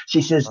me.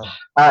 She says,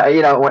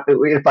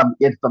 if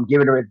I'm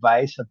giving her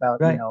advice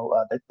about Right.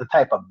 the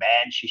type of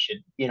man she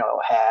should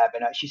have,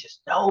 and she says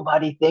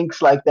nobody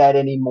thinks like that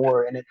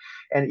anymore,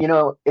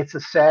 it's a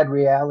sad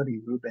reality,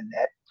 Ruben,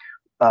 that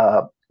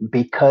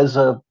because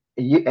of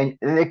you, and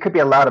it could be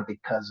a lot of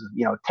because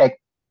of tech.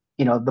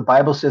 The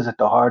Bible says that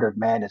the heart of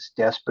man is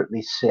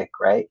desperately sick,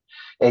 right?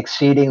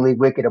 Exceedingly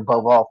wicked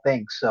above all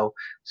things. So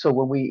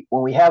when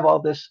we have all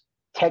this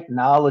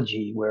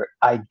technology where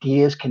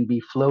ideas can be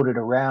floated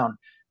around,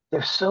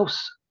 they're so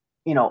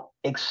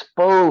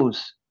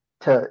exposed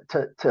to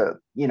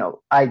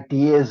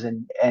ideas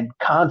and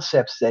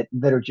concepts that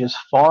are just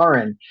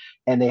foreign,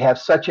 and they have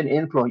such an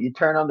influence. You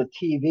turn on the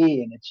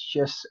TV and it's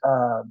just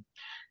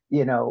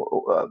you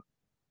know uh,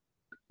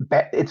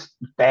 it's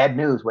bad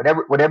news.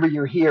 Whatever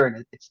you're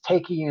hearing, it's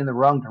taking you in the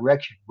wrong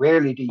direction.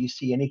 Rarely do you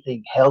see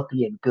anything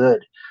healthy and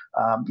good.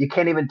 You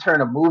can't even turn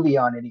a movie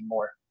on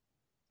anymore.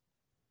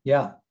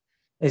 Yeah,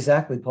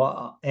 exactly,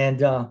 Paul. And,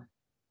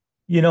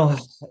 you know,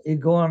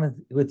 go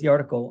on with the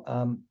article.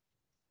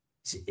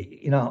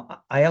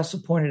 I also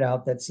pointed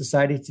out that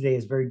society today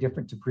is very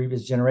different to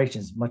previous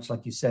generations, much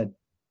like you said,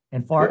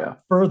 and far Yeah.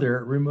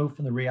 further removed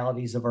from the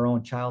realities of our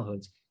own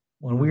childhoods.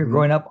 When we were Hmm.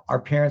 growing up, our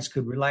parents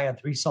could rely on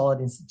three solid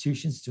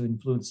institutions to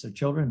influence their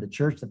children: the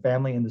church, the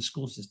family, and the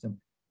school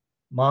system.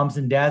 Moms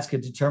and dads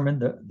could determine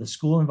the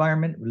school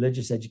environment,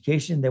 religious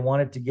education they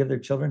wanted to give their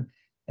children,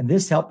 and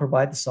this helped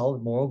provide the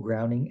solid moral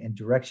grounding and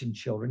direction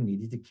children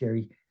needed to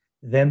carry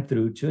them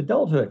through to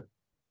adulthood.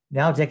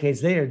 Now,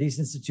 decades later, these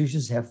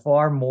institutions have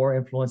far more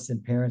influence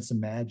than parents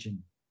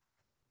imagine.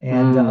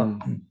 And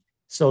Mm.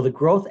 so the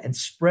growth and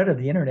spread of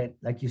the internet,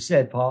 like you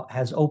said, Paul,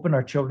 has opened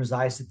our children's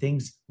eyes to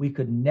things we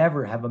could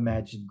never have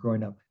imagined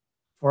growing up.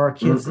 For our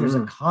kids, there's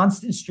a Mm-mm.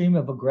 constant stream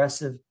of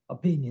aggressive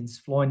opinions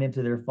flowing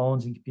into their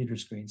phones and computer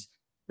screens.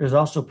 There's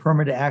also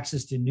permanent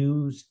access to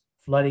news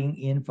flooding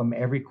in from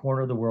every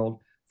corner of the world,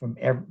 from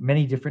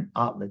many different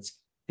outlets.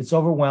 It's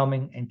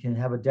overwhelming and can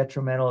have a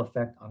detrimental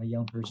effect on a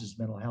young person's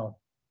mental health.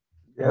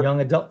 And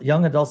Yep.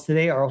 young adults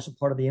today are also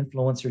part of the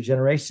influencer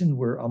generation.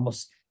 We're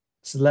almost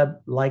celeb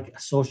like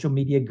social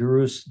media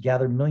gurus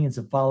gather millions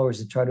of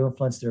followers and try to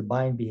influence their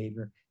buying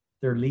behavior.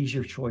 their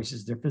leisure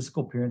choices, their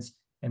physical appearance,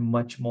 and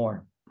much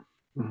more.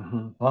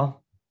 Hmm.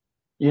 Well,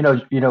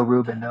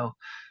 Ruben, though,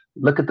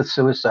 look at the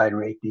suicide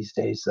rate these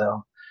days,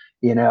 though.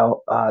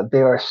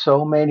 There are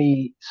so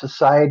many,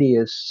 society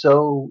is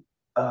so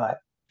uh,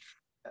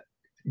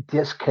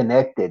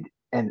 disconnected,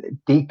 and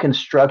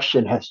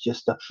deconstruction has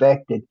just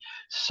affected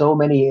so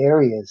many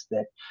areas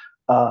that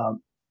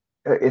um,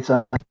 it's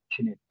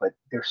unfortunate, but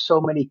there's so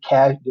many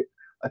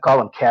I call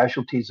them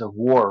casualties of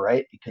war,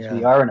 right? Because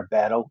we yeah. are in a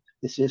battle.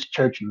 This is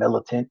church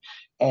militant,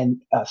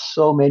 and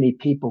so many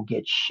people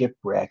get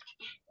shipwrecked,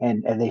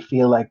 and they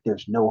feel like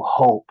there's no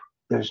hope,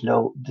 there's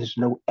no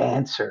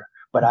answer.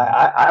 But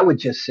I would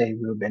just say,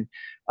 Ruben,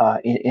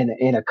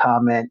 in a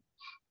comment,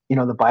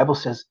 the Bible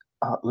says,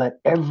 "Let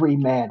every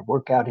man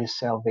work out his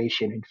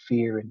salvation in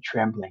fear and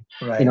trembling."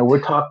 Right.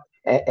 We're talking,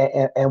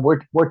 and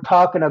we're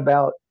talking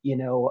about,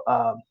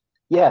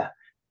 yeah,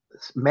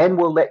 men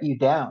will let you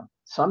down.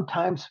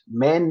 Sometimes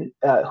men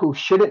who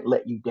shouldn't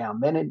let you down,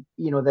 men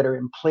that are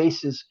in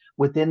places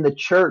within the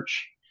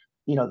church,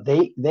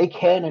 they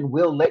can and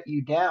will let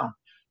you down.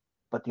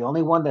 But the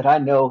only one that I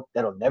know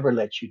that'll never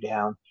let you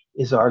down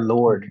is our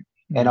Lord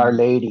and Our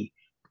Lady,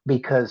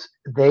 because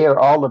they are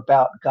all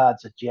about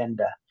God's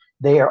agenda.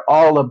 They are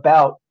all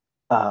about,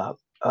 uh,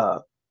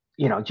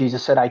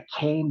 Jesus said, "I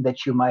came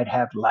that you might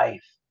have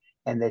life,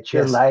 and that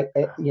your Yes. life,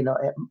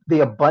 the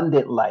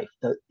abundant life."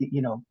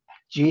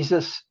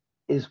 Jesus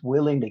is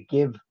willing to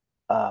give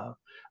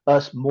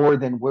us more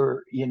than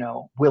we're,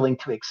 willing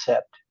to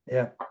accept.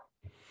 Yeah.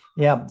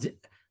 Yeah.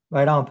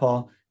 Right on,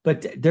 Paul.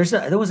 But there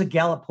was a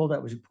Gallup poll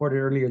that was reported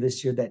earlier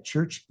this year that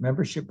church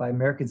membership by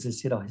Americans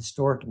has hit a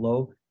historic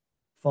low,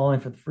 falling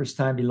for the first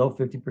time below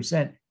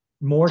 50%.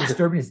 More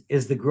disturbing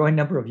is the growing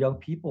number of young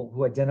people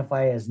who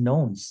identify as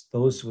nones,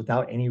 those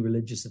without any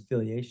religious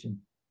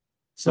affiliation.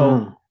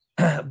 So,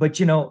 but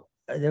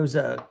there was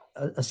a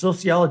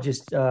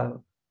sociologist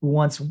who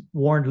once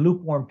warned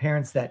lukewarm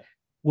parents that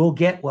we'll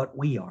get what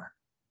we are.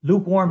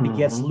 Lukewarm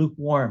begets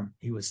lukewarm,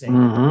 he was saying.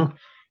 Mm-hmm.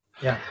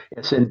 Yeah.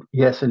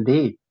 Yes,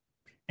 indeed.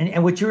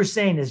 And what you were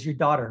saying is your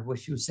daughter, what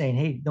she was saying,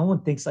 hey, no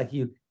one thinks like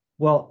you.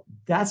 Well,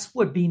 that's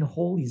what being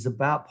holy is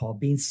about, Paul,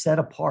 being set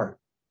apart.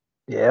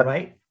 Yeah.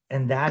 Right.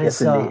 And that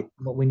Yes, is indeed.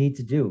 what we need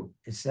to do,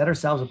 is set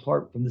ourselves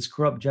apart from this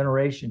corrupt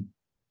generation.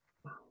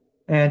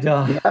 And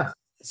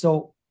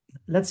so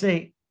let's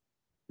say,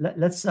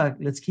 let's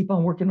keep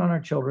on working on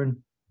our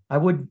children. I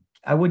wouldn't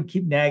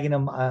keep nagging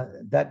them.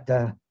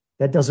 That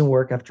doesn't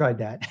work. I've tried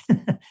that.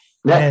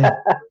 And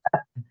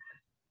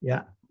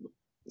yeah.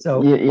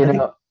 So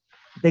I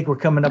think we're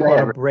coming up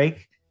on a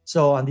break.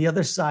 So on the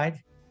other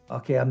side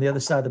of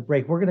the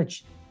break, we're going to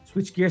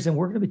switch gears, and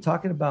we're going to be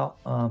talking about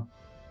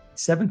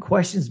 7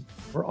 questions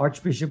for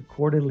Archbishop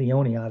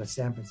Cordileone out of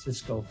San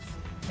Francisco,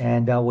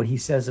 and what he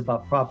says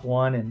about Prop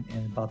 1 and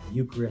about the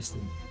Eucharist.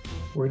 And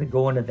we're going to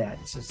go into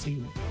that. So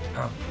see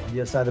on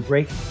the other side of the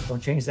break. Don't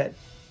change that.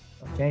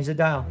 Don't change the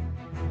dial.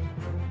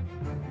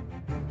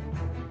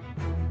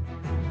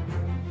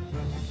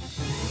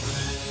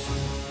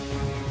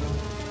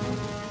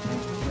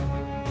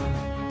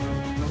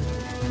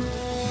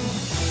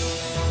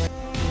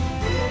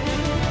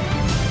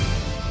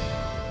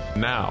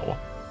 Now,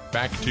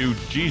 back to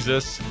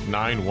Jesus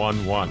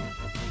 911.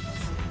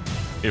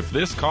 If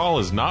this call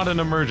is not an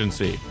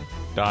emergency,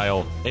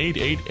 dial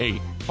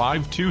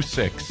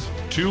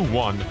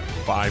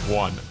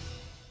 888-526-2151.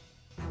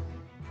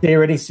 Stay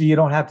ready so you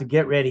don't have to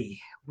get ready.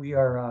 We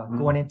are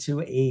going into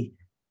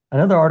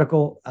another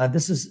article.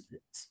 This is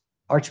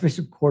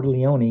Archbishop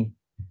Cordileone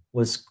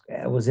was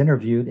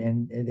interviewed,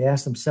 and they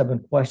asked him 7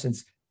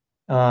 questions.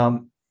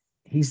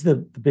 He's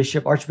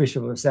the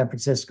Archbishop of San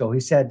Francisco. He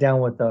sat down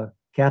with the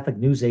Catholic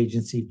News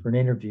Agency for an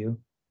interview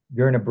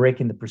during a break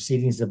in the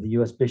proceedings of the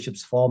U.S.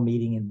 Bishops' fall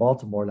meeting in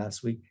Baltimore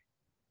last week.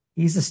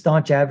 He's a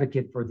staunch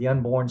advocate for the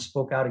unborn,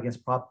 spoke out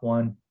against Prop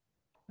 1.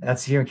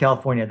 That's here in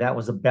California. That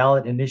was a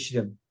ballot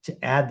initiative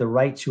to add the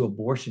right to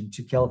abortion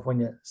to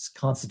California's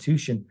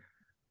Constitution,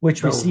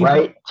 which received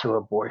right to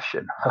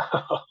abortion.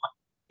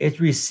 It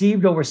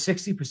received over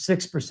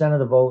 66% of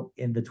the vote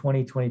in the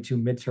 2022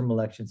 midterm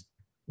elections.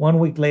 1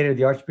 week later,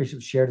 the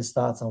Archbishop shared his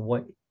thoughts on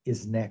what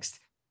is next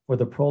for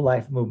the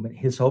pro-life movement,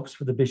 his hopes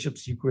for the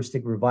Bishop's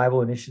Eucharistic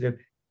Revival Initiative,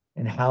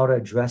 and how to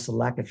address the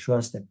lack of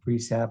trust that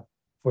priests have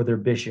for their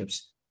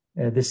bishops.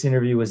 This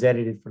interview was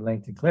edited for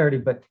length and clarity,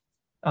 but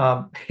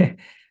I'll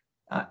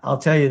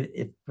tell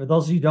you, for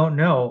those of you who don't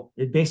know,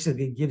 it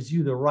basically gives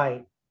you the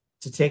right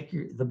to take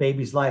the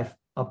baby's life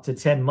up to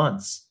 10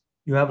 months.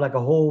 You have like a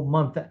whole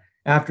month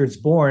after it's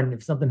born.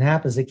 If something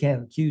happens, they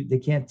can't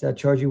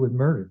charge you with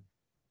murder.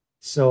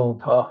 So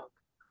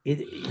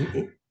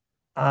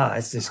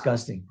it's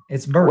disgusting.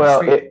 It's murder.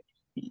 Well,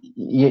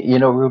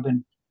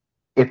 Ruben,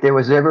 if there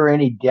was ever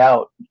any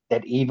doubt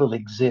that evil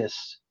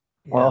exists,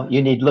 well,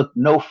 you need look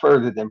no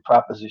further than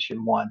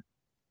Proposition 1.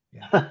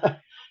 Yeah.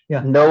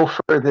 No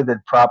further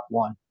than Prop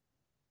 1.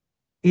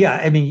 Yeah,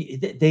 I mean,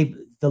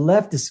 the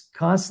left is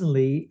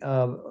constantly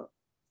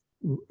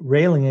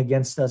railing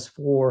against us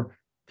for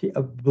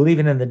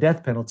believing in the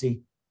death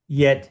penalty,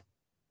 yet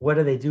what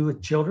do they do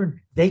with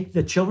children?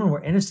 The children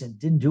were innocent,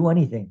 didn't do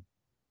anything.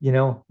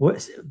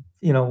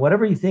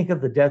 Whatever you think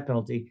of the death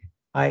penalty,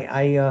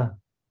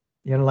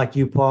 like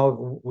you,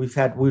 Paul,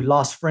 we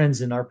lost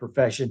friends in our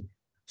profession,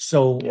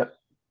 so Yep.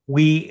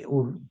 we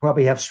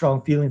probably have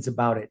strong feelings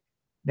about it.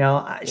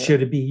 Now,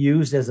 should it be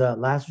used as a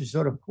last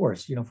resort? Of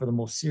course, for the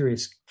most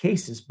serious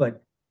cases,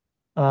 but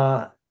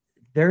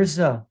there's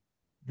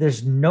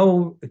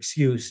no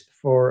excuse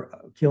for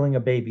killing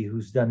a baby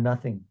who's done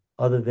nothing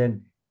other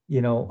than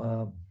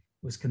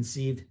was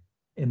conceived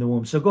in the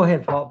womb. So go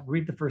ahead, Paul.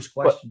 Read the first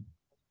question.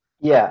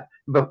 Yeah,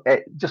 but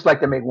just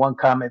like to make one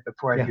comment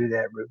before I do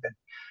that, Ruben.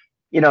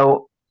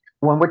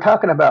 When we're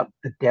talking about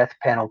the death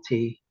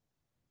penalty,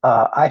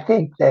 I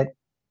think that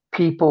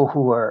people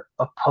who are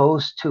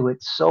opposed to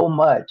it so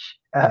much,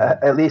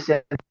 at least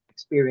in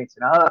experience,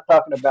 and I'm not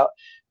talking about,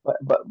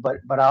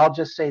 but I'll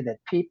just say that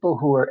people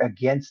who are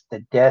against the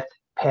death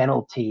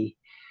penalty,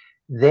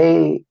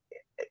 they're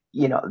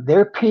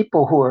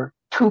people who are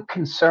too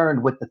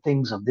concerned with the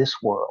things of this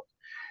world.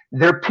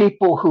 They're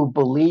people who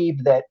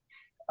believe that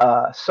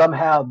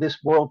somehow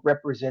this world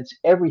represents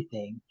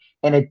everything,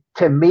 and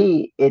to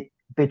me it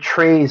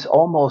betrays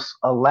almost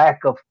a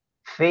lack of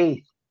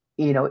faith,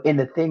 in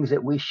the things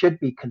that we should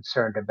be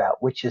concerned about,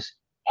 which is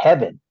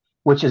heaven,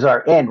 which is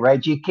our end, right?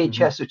 G.K.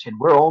 Chesterton,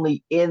 we're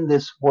only in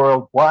this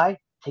world. Why?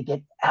 To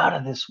get out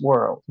of this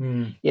world.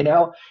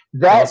 Yeah.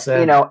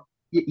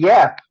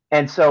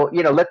 And so,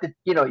 let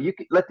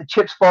the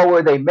chips fall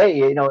where they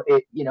may,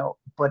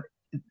 but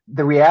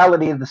the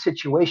reality of the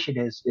situation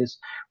is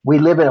we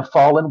live in a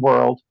fallen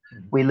world.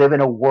 We live in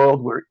a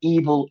world where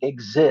evil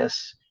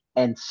exists.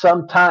 And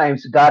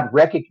sometimes God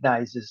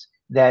recognizes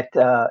that,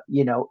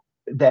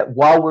 that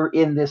while we're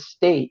in this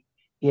state,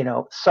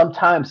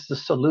 sometimes the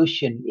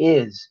solution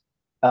is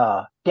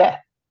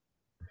death.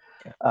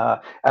 I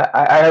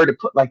heard it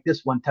put like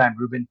this one time,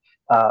 Ruben.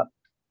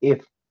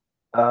 If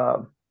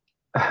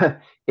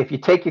if you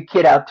take your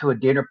kid out to a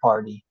dinner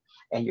party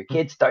and your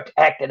kid starts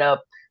acting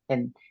up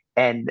and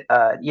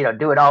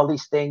doing all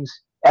these things,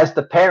 as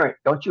the parent,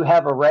 don't you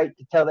have a right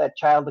to tell that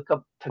child to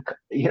come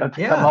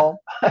come home?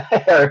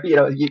 Or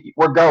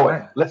we're going,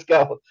 right. Let's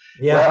go.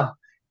 Yeah.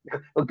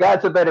 Well,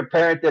 God's a better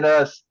parent than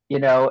us,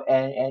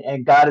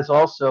 and God is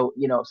also,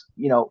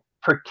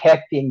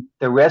 protecting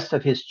the rest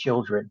of his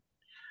children.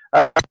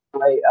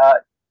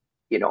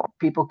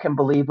 People can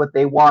believe what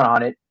they want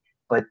on it,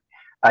 but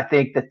I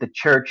think that the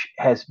church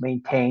has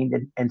maintained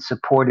and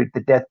supported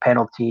the death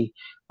penalty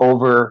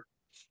over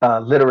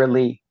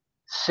literally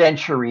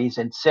centuries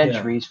and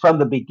centuries from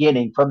the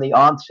beginning, from the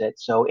onset.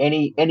 So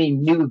any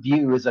new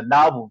view is a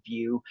novel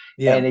view,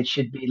 and it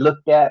should be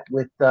looked at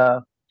with,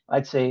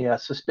 I'd say,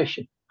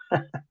 suspicion.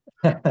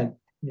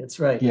 That's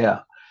right.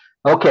 Yeah.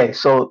 Okay.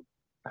 So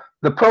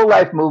the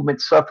pro-life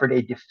movement suffered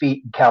a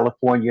defeat in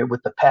California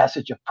with the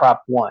passage of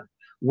Prop 1.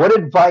 What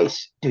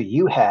advice do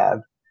you have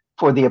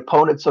for the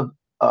opponents of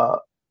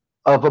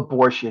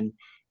abortion?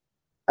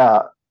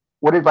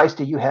 What advice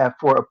do you have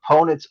for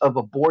opponents of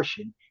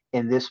abortion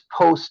in this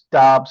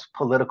post-Dobbs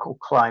political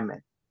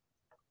climate?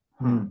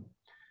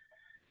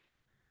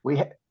 We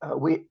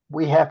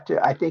have to.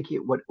 I think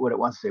what it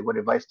wants to say. What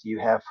advice do you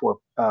have for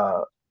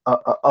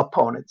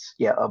opponents?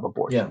 of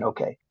abortion. Yeah.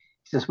 Okay.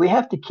 He says we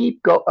have to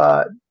keep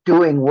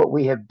doing what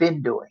we have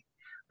been doing.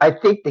 I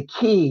think the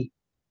key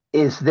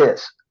is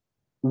this: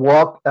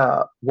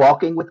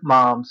 walking with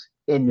moms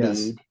in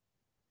need.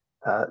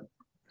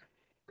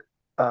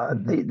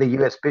 The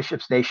U.S.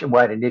 Bishops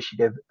Nationwide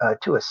Initiative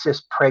to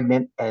assist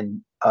pregnant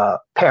and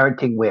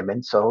parenting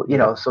women. So,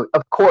 so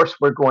of course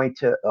we're going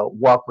to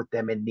walk with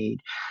them in need.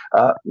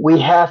 We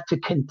have to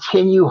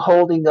continue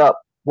holding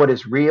up what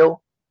is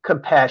real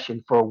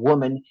compassion for a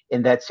woman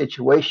in that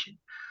situation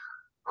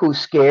who's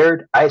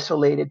scared,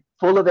 isolated,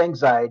 full of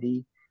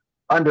anxiety,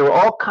 under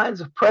all kinds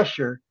of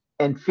pressure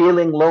and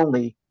feeling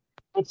lonely.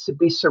 Needs to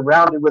be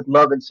surrounded with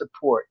love and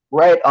support.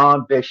 Right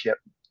on, Bishop.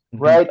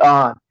 Right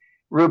on,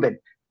 Ruben.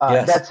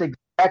 That's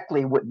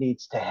exactly what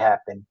needs to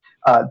happen.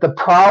 The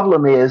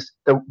problem is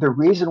the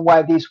reason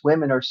why these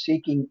women are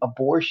seeking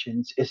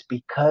abortions is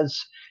because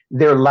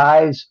their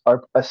lives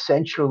are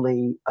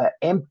essentially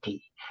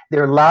empty.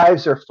 Their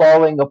lives are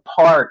falling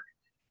apart,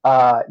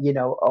 or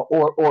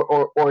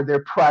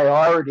their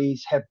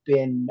priorities have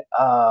been.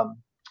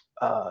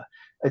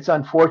 It's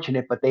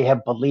unfortunate, but they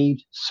have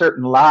believed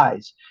certain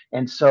lies,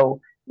 and so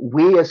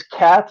we as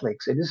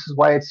Catholics, and this is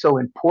why it's so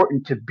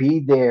important to be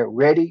there,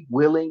 ready,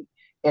 willing,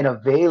 and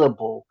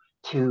available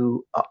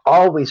to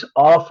always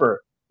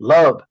offer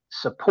love,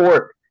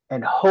 support,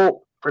 and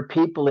hope for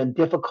people in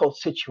difficult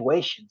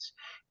situations.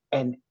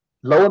 And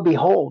lo and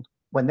behold,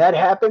 when that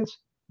happens,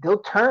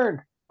 they'll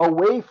turn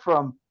away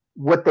from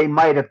what they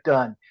might have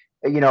done.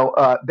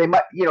 They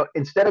might,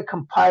 instead of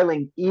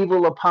compiling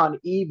evil upon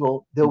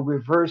evil, they'll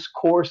reverse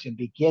course and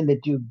begin to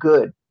do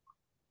good.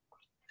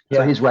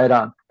 So he's right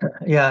on.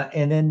 Yeah.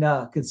 And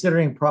then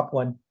considering Prop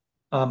 1,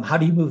 how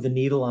do you move the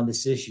needle on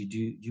this issue? Do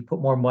you put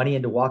more money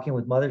into walking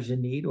with mothers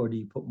in need, or do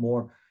you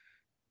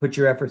put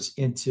your efforts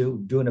into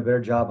doing a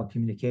better job of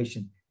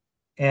communication?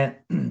 And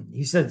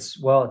he said,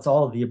 well, it's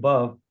all of the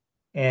above.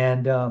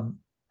 And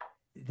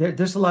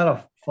there's a lot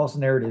of false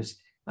narratives.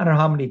 I don't know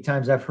how many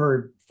times I've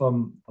heard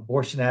from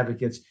abortion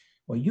advocates,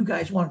 well, you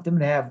guys want them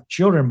to have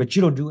children, but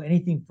you don't do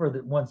anything for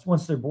the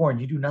once they're born,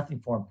 you do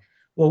nothing for them.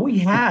 Well, we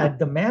had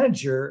the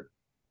manager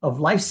of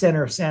Life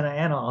Center of Santa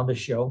Ana on the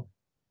show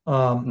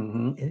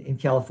in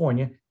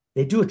California.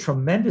 They do a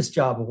tremendous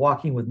job of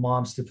walking with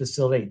moms to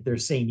facilitate their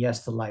saying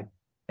yes to life.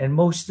 And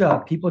most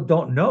people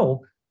don't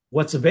know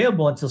what's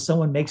available until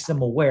someone makes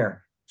them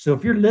aware. So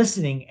if you're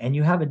listening and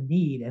you have a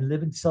need and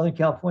live in Southern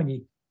California,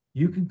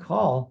 you can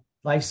call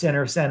Life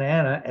Center of Santa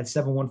Ana at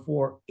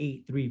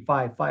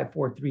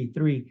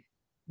 714-835-5433.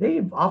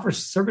 They offer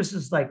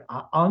services like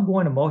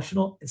ongoing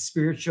emotional and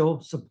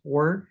spiritual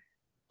support,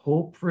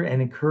 hope for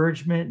and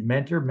encouragement,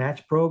 mentor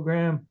match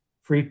program,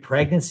 free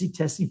pregnancy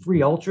testing, free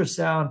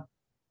ultrasound,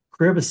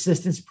 crib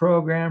assistance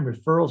program,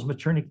 referrals,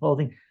 maternity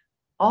clothing,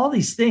 all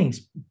these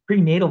things,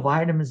 prenatal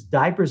vitamins,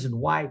 diapers, and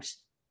wipes.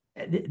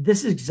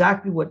 This is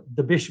exactly what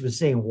the bishop is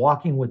saying,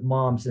 walking with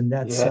moms, and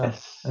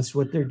that's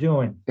what they're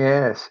doing.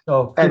 Yes.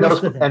 So and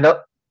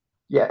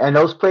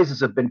those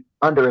places have been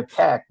under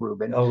attack,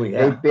 Ruben. Oh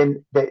yeah. They've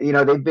been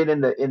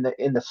in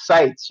the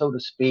sight, so to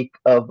speak,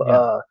 of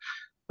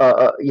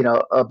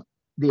of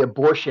the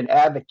abortion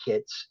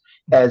advocates,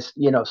 as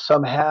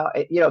somehow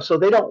so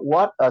they don't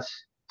want us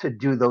to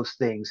do those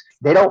things.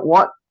 They don't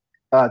want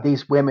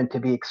these women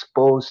to be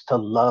exposed to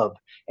love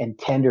and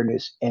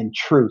tenderness and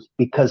truth,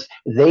 because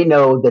they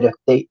know that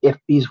if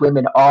these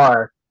women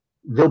are,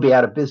 they'll be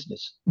out of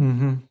business.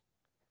 Mm-hmm.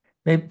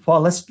 Maybe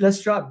Paul,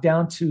 let's drop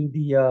down to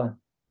the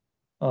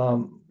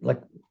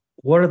what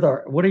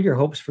are your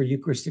hopes for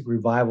Eucharistic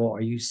revival?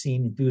 Are you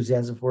seeing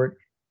enthusiasm for it,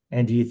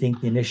 and do you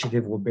think the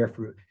initiative will bear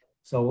fruit?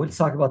 So let's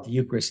talk about the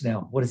Eucharist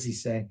now. What does he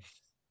say?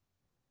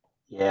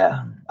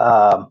 Yeah.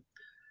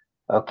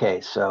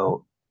 Okay.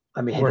 So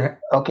let me hit it.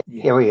 Okay.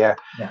 Yeah. Here we are.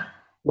 Yeah.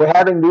 We're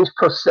having these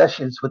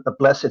processions with the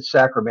Blessed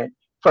Sacrament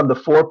from the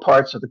 4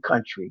 parts of the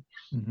country.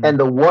 Mm-hmm. And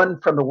the one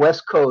from the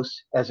West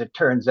Coast, as it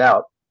turns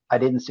out, I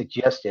didn't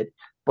suggest it,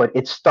 but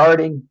it's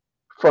starting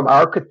from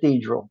our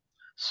cathedral.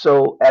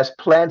 So as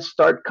plans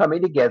start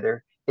coming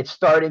together, it's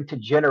starting to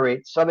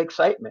generate some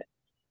excitement.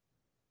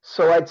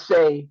 So I'd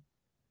say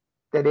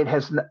that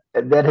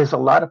that has a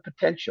lot of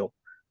potential.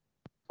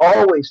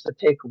 Always the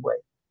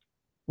takeaway.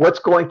 What's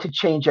going to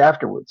change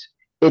afterwards?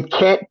 It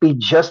can't be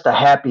just a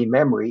happy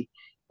memory.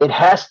 It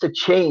has to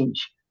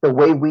change the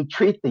way we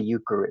treat the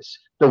Eucharist,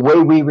 the way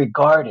we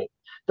regard it,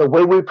 the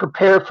way we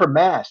prepare for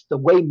Mass, the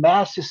way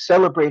Mass is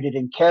celebrated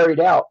and carried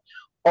out.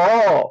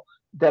 All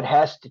that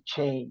has to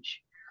change.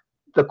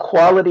 The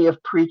quality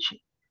of preaching,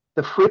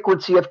 the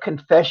frequency of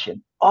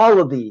confession, all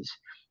of these,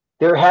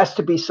 there has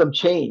to be some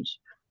change.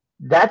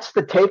 That's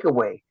the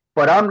takeaway.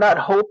 But I'm not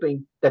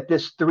hoping that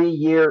this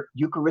 3-year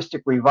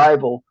Eucharistic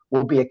revival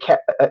will be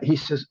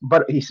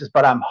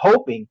but I'm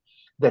hoping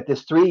that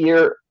this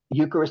 3-year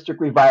Eucharistic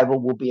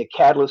revival will be a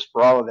catalyst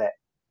for all of that.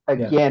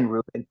 Again,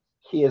 Ruben,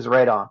 he is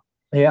right on.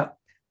 Yeah.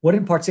 What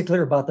in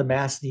particular about the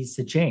Mass needs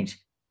to change?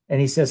 And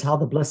he says how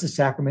the Blessed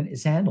Sacrament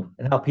is handled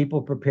and how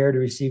people prepare to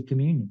receive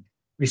communion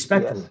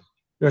respectfully. Yes.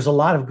 There's a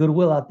lot of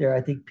goodwill out there.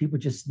 I think people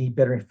just need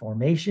better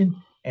information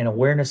and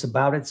awareness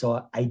about it.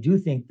 So I do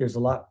think there's a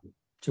lot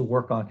to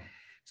work on.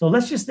 So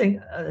let's just think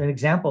an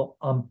example.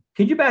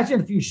 Can you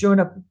imagine if you showing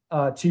up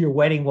to your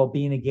wedding while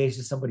being engaged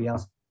to somebody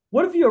else?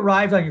 What if you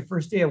arrived on your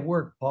first day of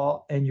work,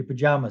 Paul, in your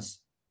pajamas?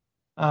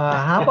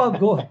 How about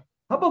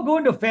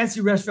going to a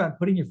fancy restaurant,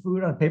 putting your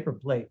food on a paper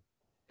plate?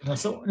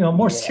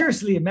 More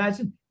seriously,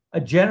 imagine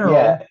a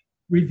general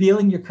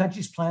revealing your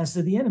country's plans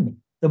to the enemy.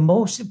 The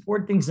most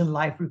important things in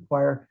life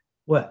require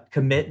what?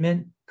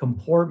 Commitment,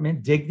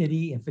 comportment,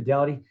 dignity, and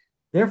fidelity.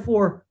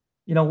 Therefore,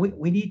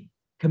 we need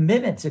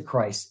commitment to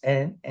Christ,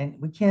 and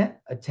we can't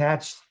we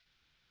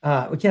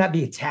cannot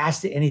be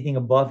attached to anything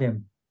above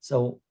him.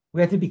 So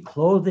we have to be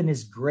clothed in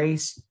his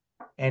grace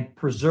and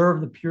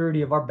preserve the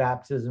purity of our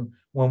baptism.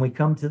 When we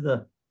come to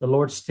the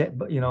Lord's,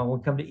 when we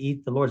come to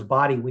eat the Lord's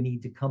body, we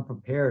need to come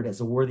prepared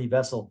as a worthy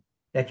vessel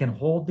that can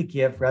hold the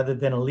gift rather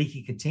than a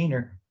leaky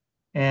container.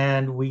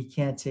 And we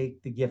can't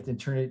take the gift and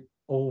turn it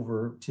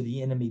over to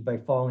the enemy by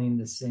falling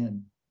into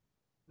sin.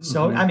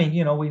 So, I mean,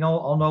 we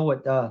all know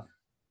what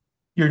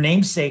your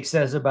namesake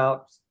says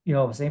about,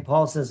 St.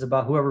 Paul says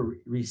about whoever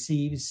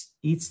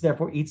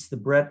therefore eats the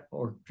bread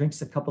or drinks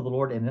the cup of the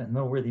Lord in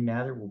no worthy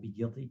manner will be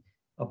guilty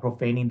of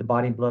profaning the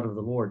body and blood of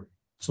the Lord.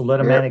 So let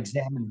a man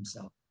examine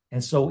himself,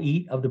 and so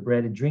eat of the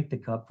bread and drink the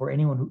cup. For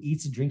anyone who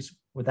eats and drinks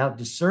without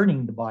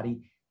discerning the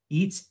body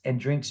eats and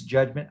drinks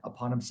judgment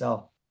upon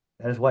himself.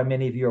 That is why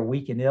many of you are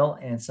weak and ill,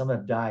 and some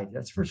have died.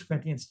 That's 1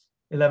 Corinthians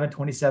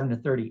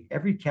 11:27-30.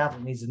 Every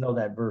Catholic needs to know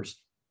that verse.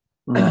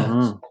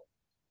 Mm-hmm.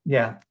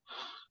 Yeah.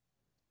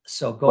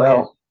 So go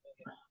ahead.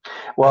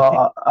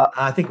 Well,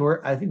 I think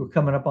we're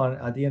coming up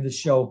on the end of the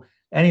show.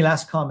 Any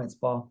last comments,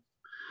 Paul?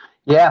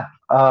 Yeah.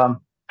 I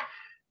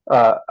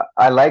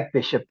like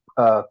Bishop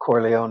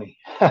Corleone.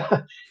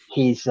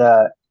 He's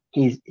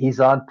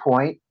on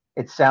point.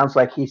 It sounds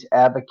like he's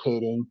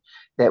advocating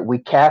that we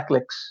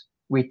Catholics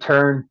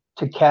return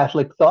to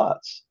Catholic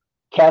thoughts,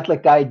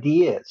 Catholic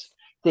ideas,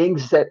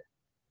 things that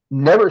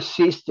never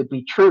cease to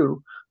be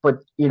true, but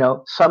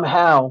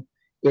somehow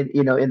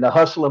in the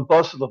hustle and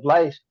bustle of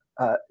life,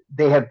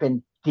 they have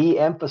been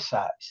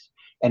de-emphasized.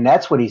 And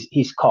that's what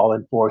he's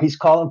calling for. He's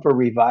calling for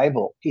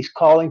revival. He's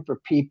calling for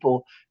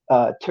people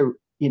to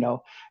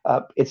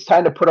it's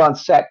time to put on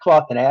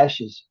sackcloth and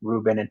ashes,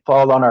 Reuben, and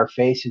fall on our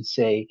face and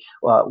say,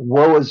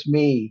 woe is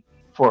me,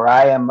 for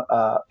I am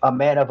a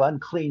man of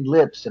unclean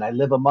lips, and I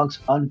live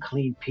amongst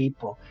unclean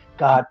people.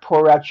 God,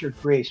 pour out your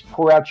grace,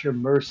 pour out your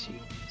mercy,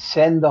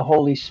 send the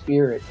Holy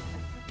Spirit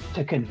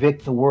to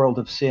convict the world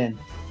of sin.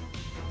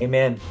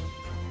 Amen.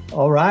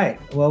 All right.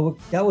 Well,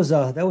 that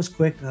was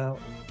quick.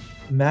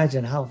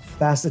 Imagine how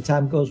fast the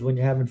time goes when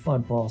you're having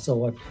fun, Paul.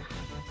 So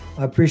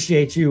I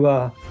appreciate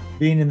you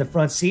being in the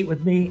front seat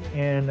with me,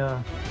 and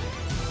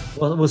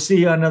we'll see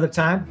you another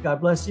time.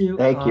 God bless you.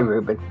 Thank you,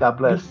 Reuben. God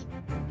bless.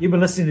 You've been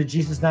listening to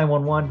Jesus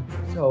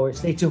 911. So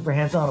stay tuned for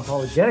Hands On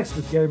Apologetics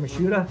with Gary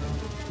Mashuda.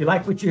 If you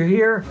like what you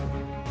hear,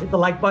 hit the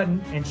like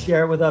button and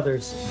share it with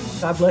others.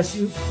 God bless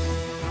you.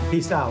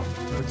 Peace out.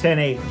 We're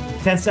 10-8,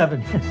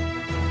 10-7.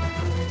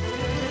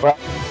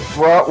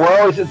 Well, we're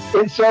always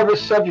in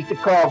service, subject to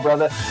call,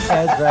 brother.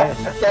 That's right.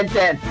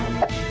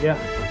 10-10. Yeah.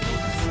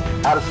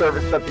 Out of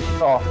service, subject to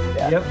call.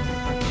 Yeah. Yep.